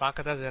பிந்தா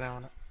பார்க்கதா செய்றேன்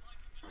அவனை.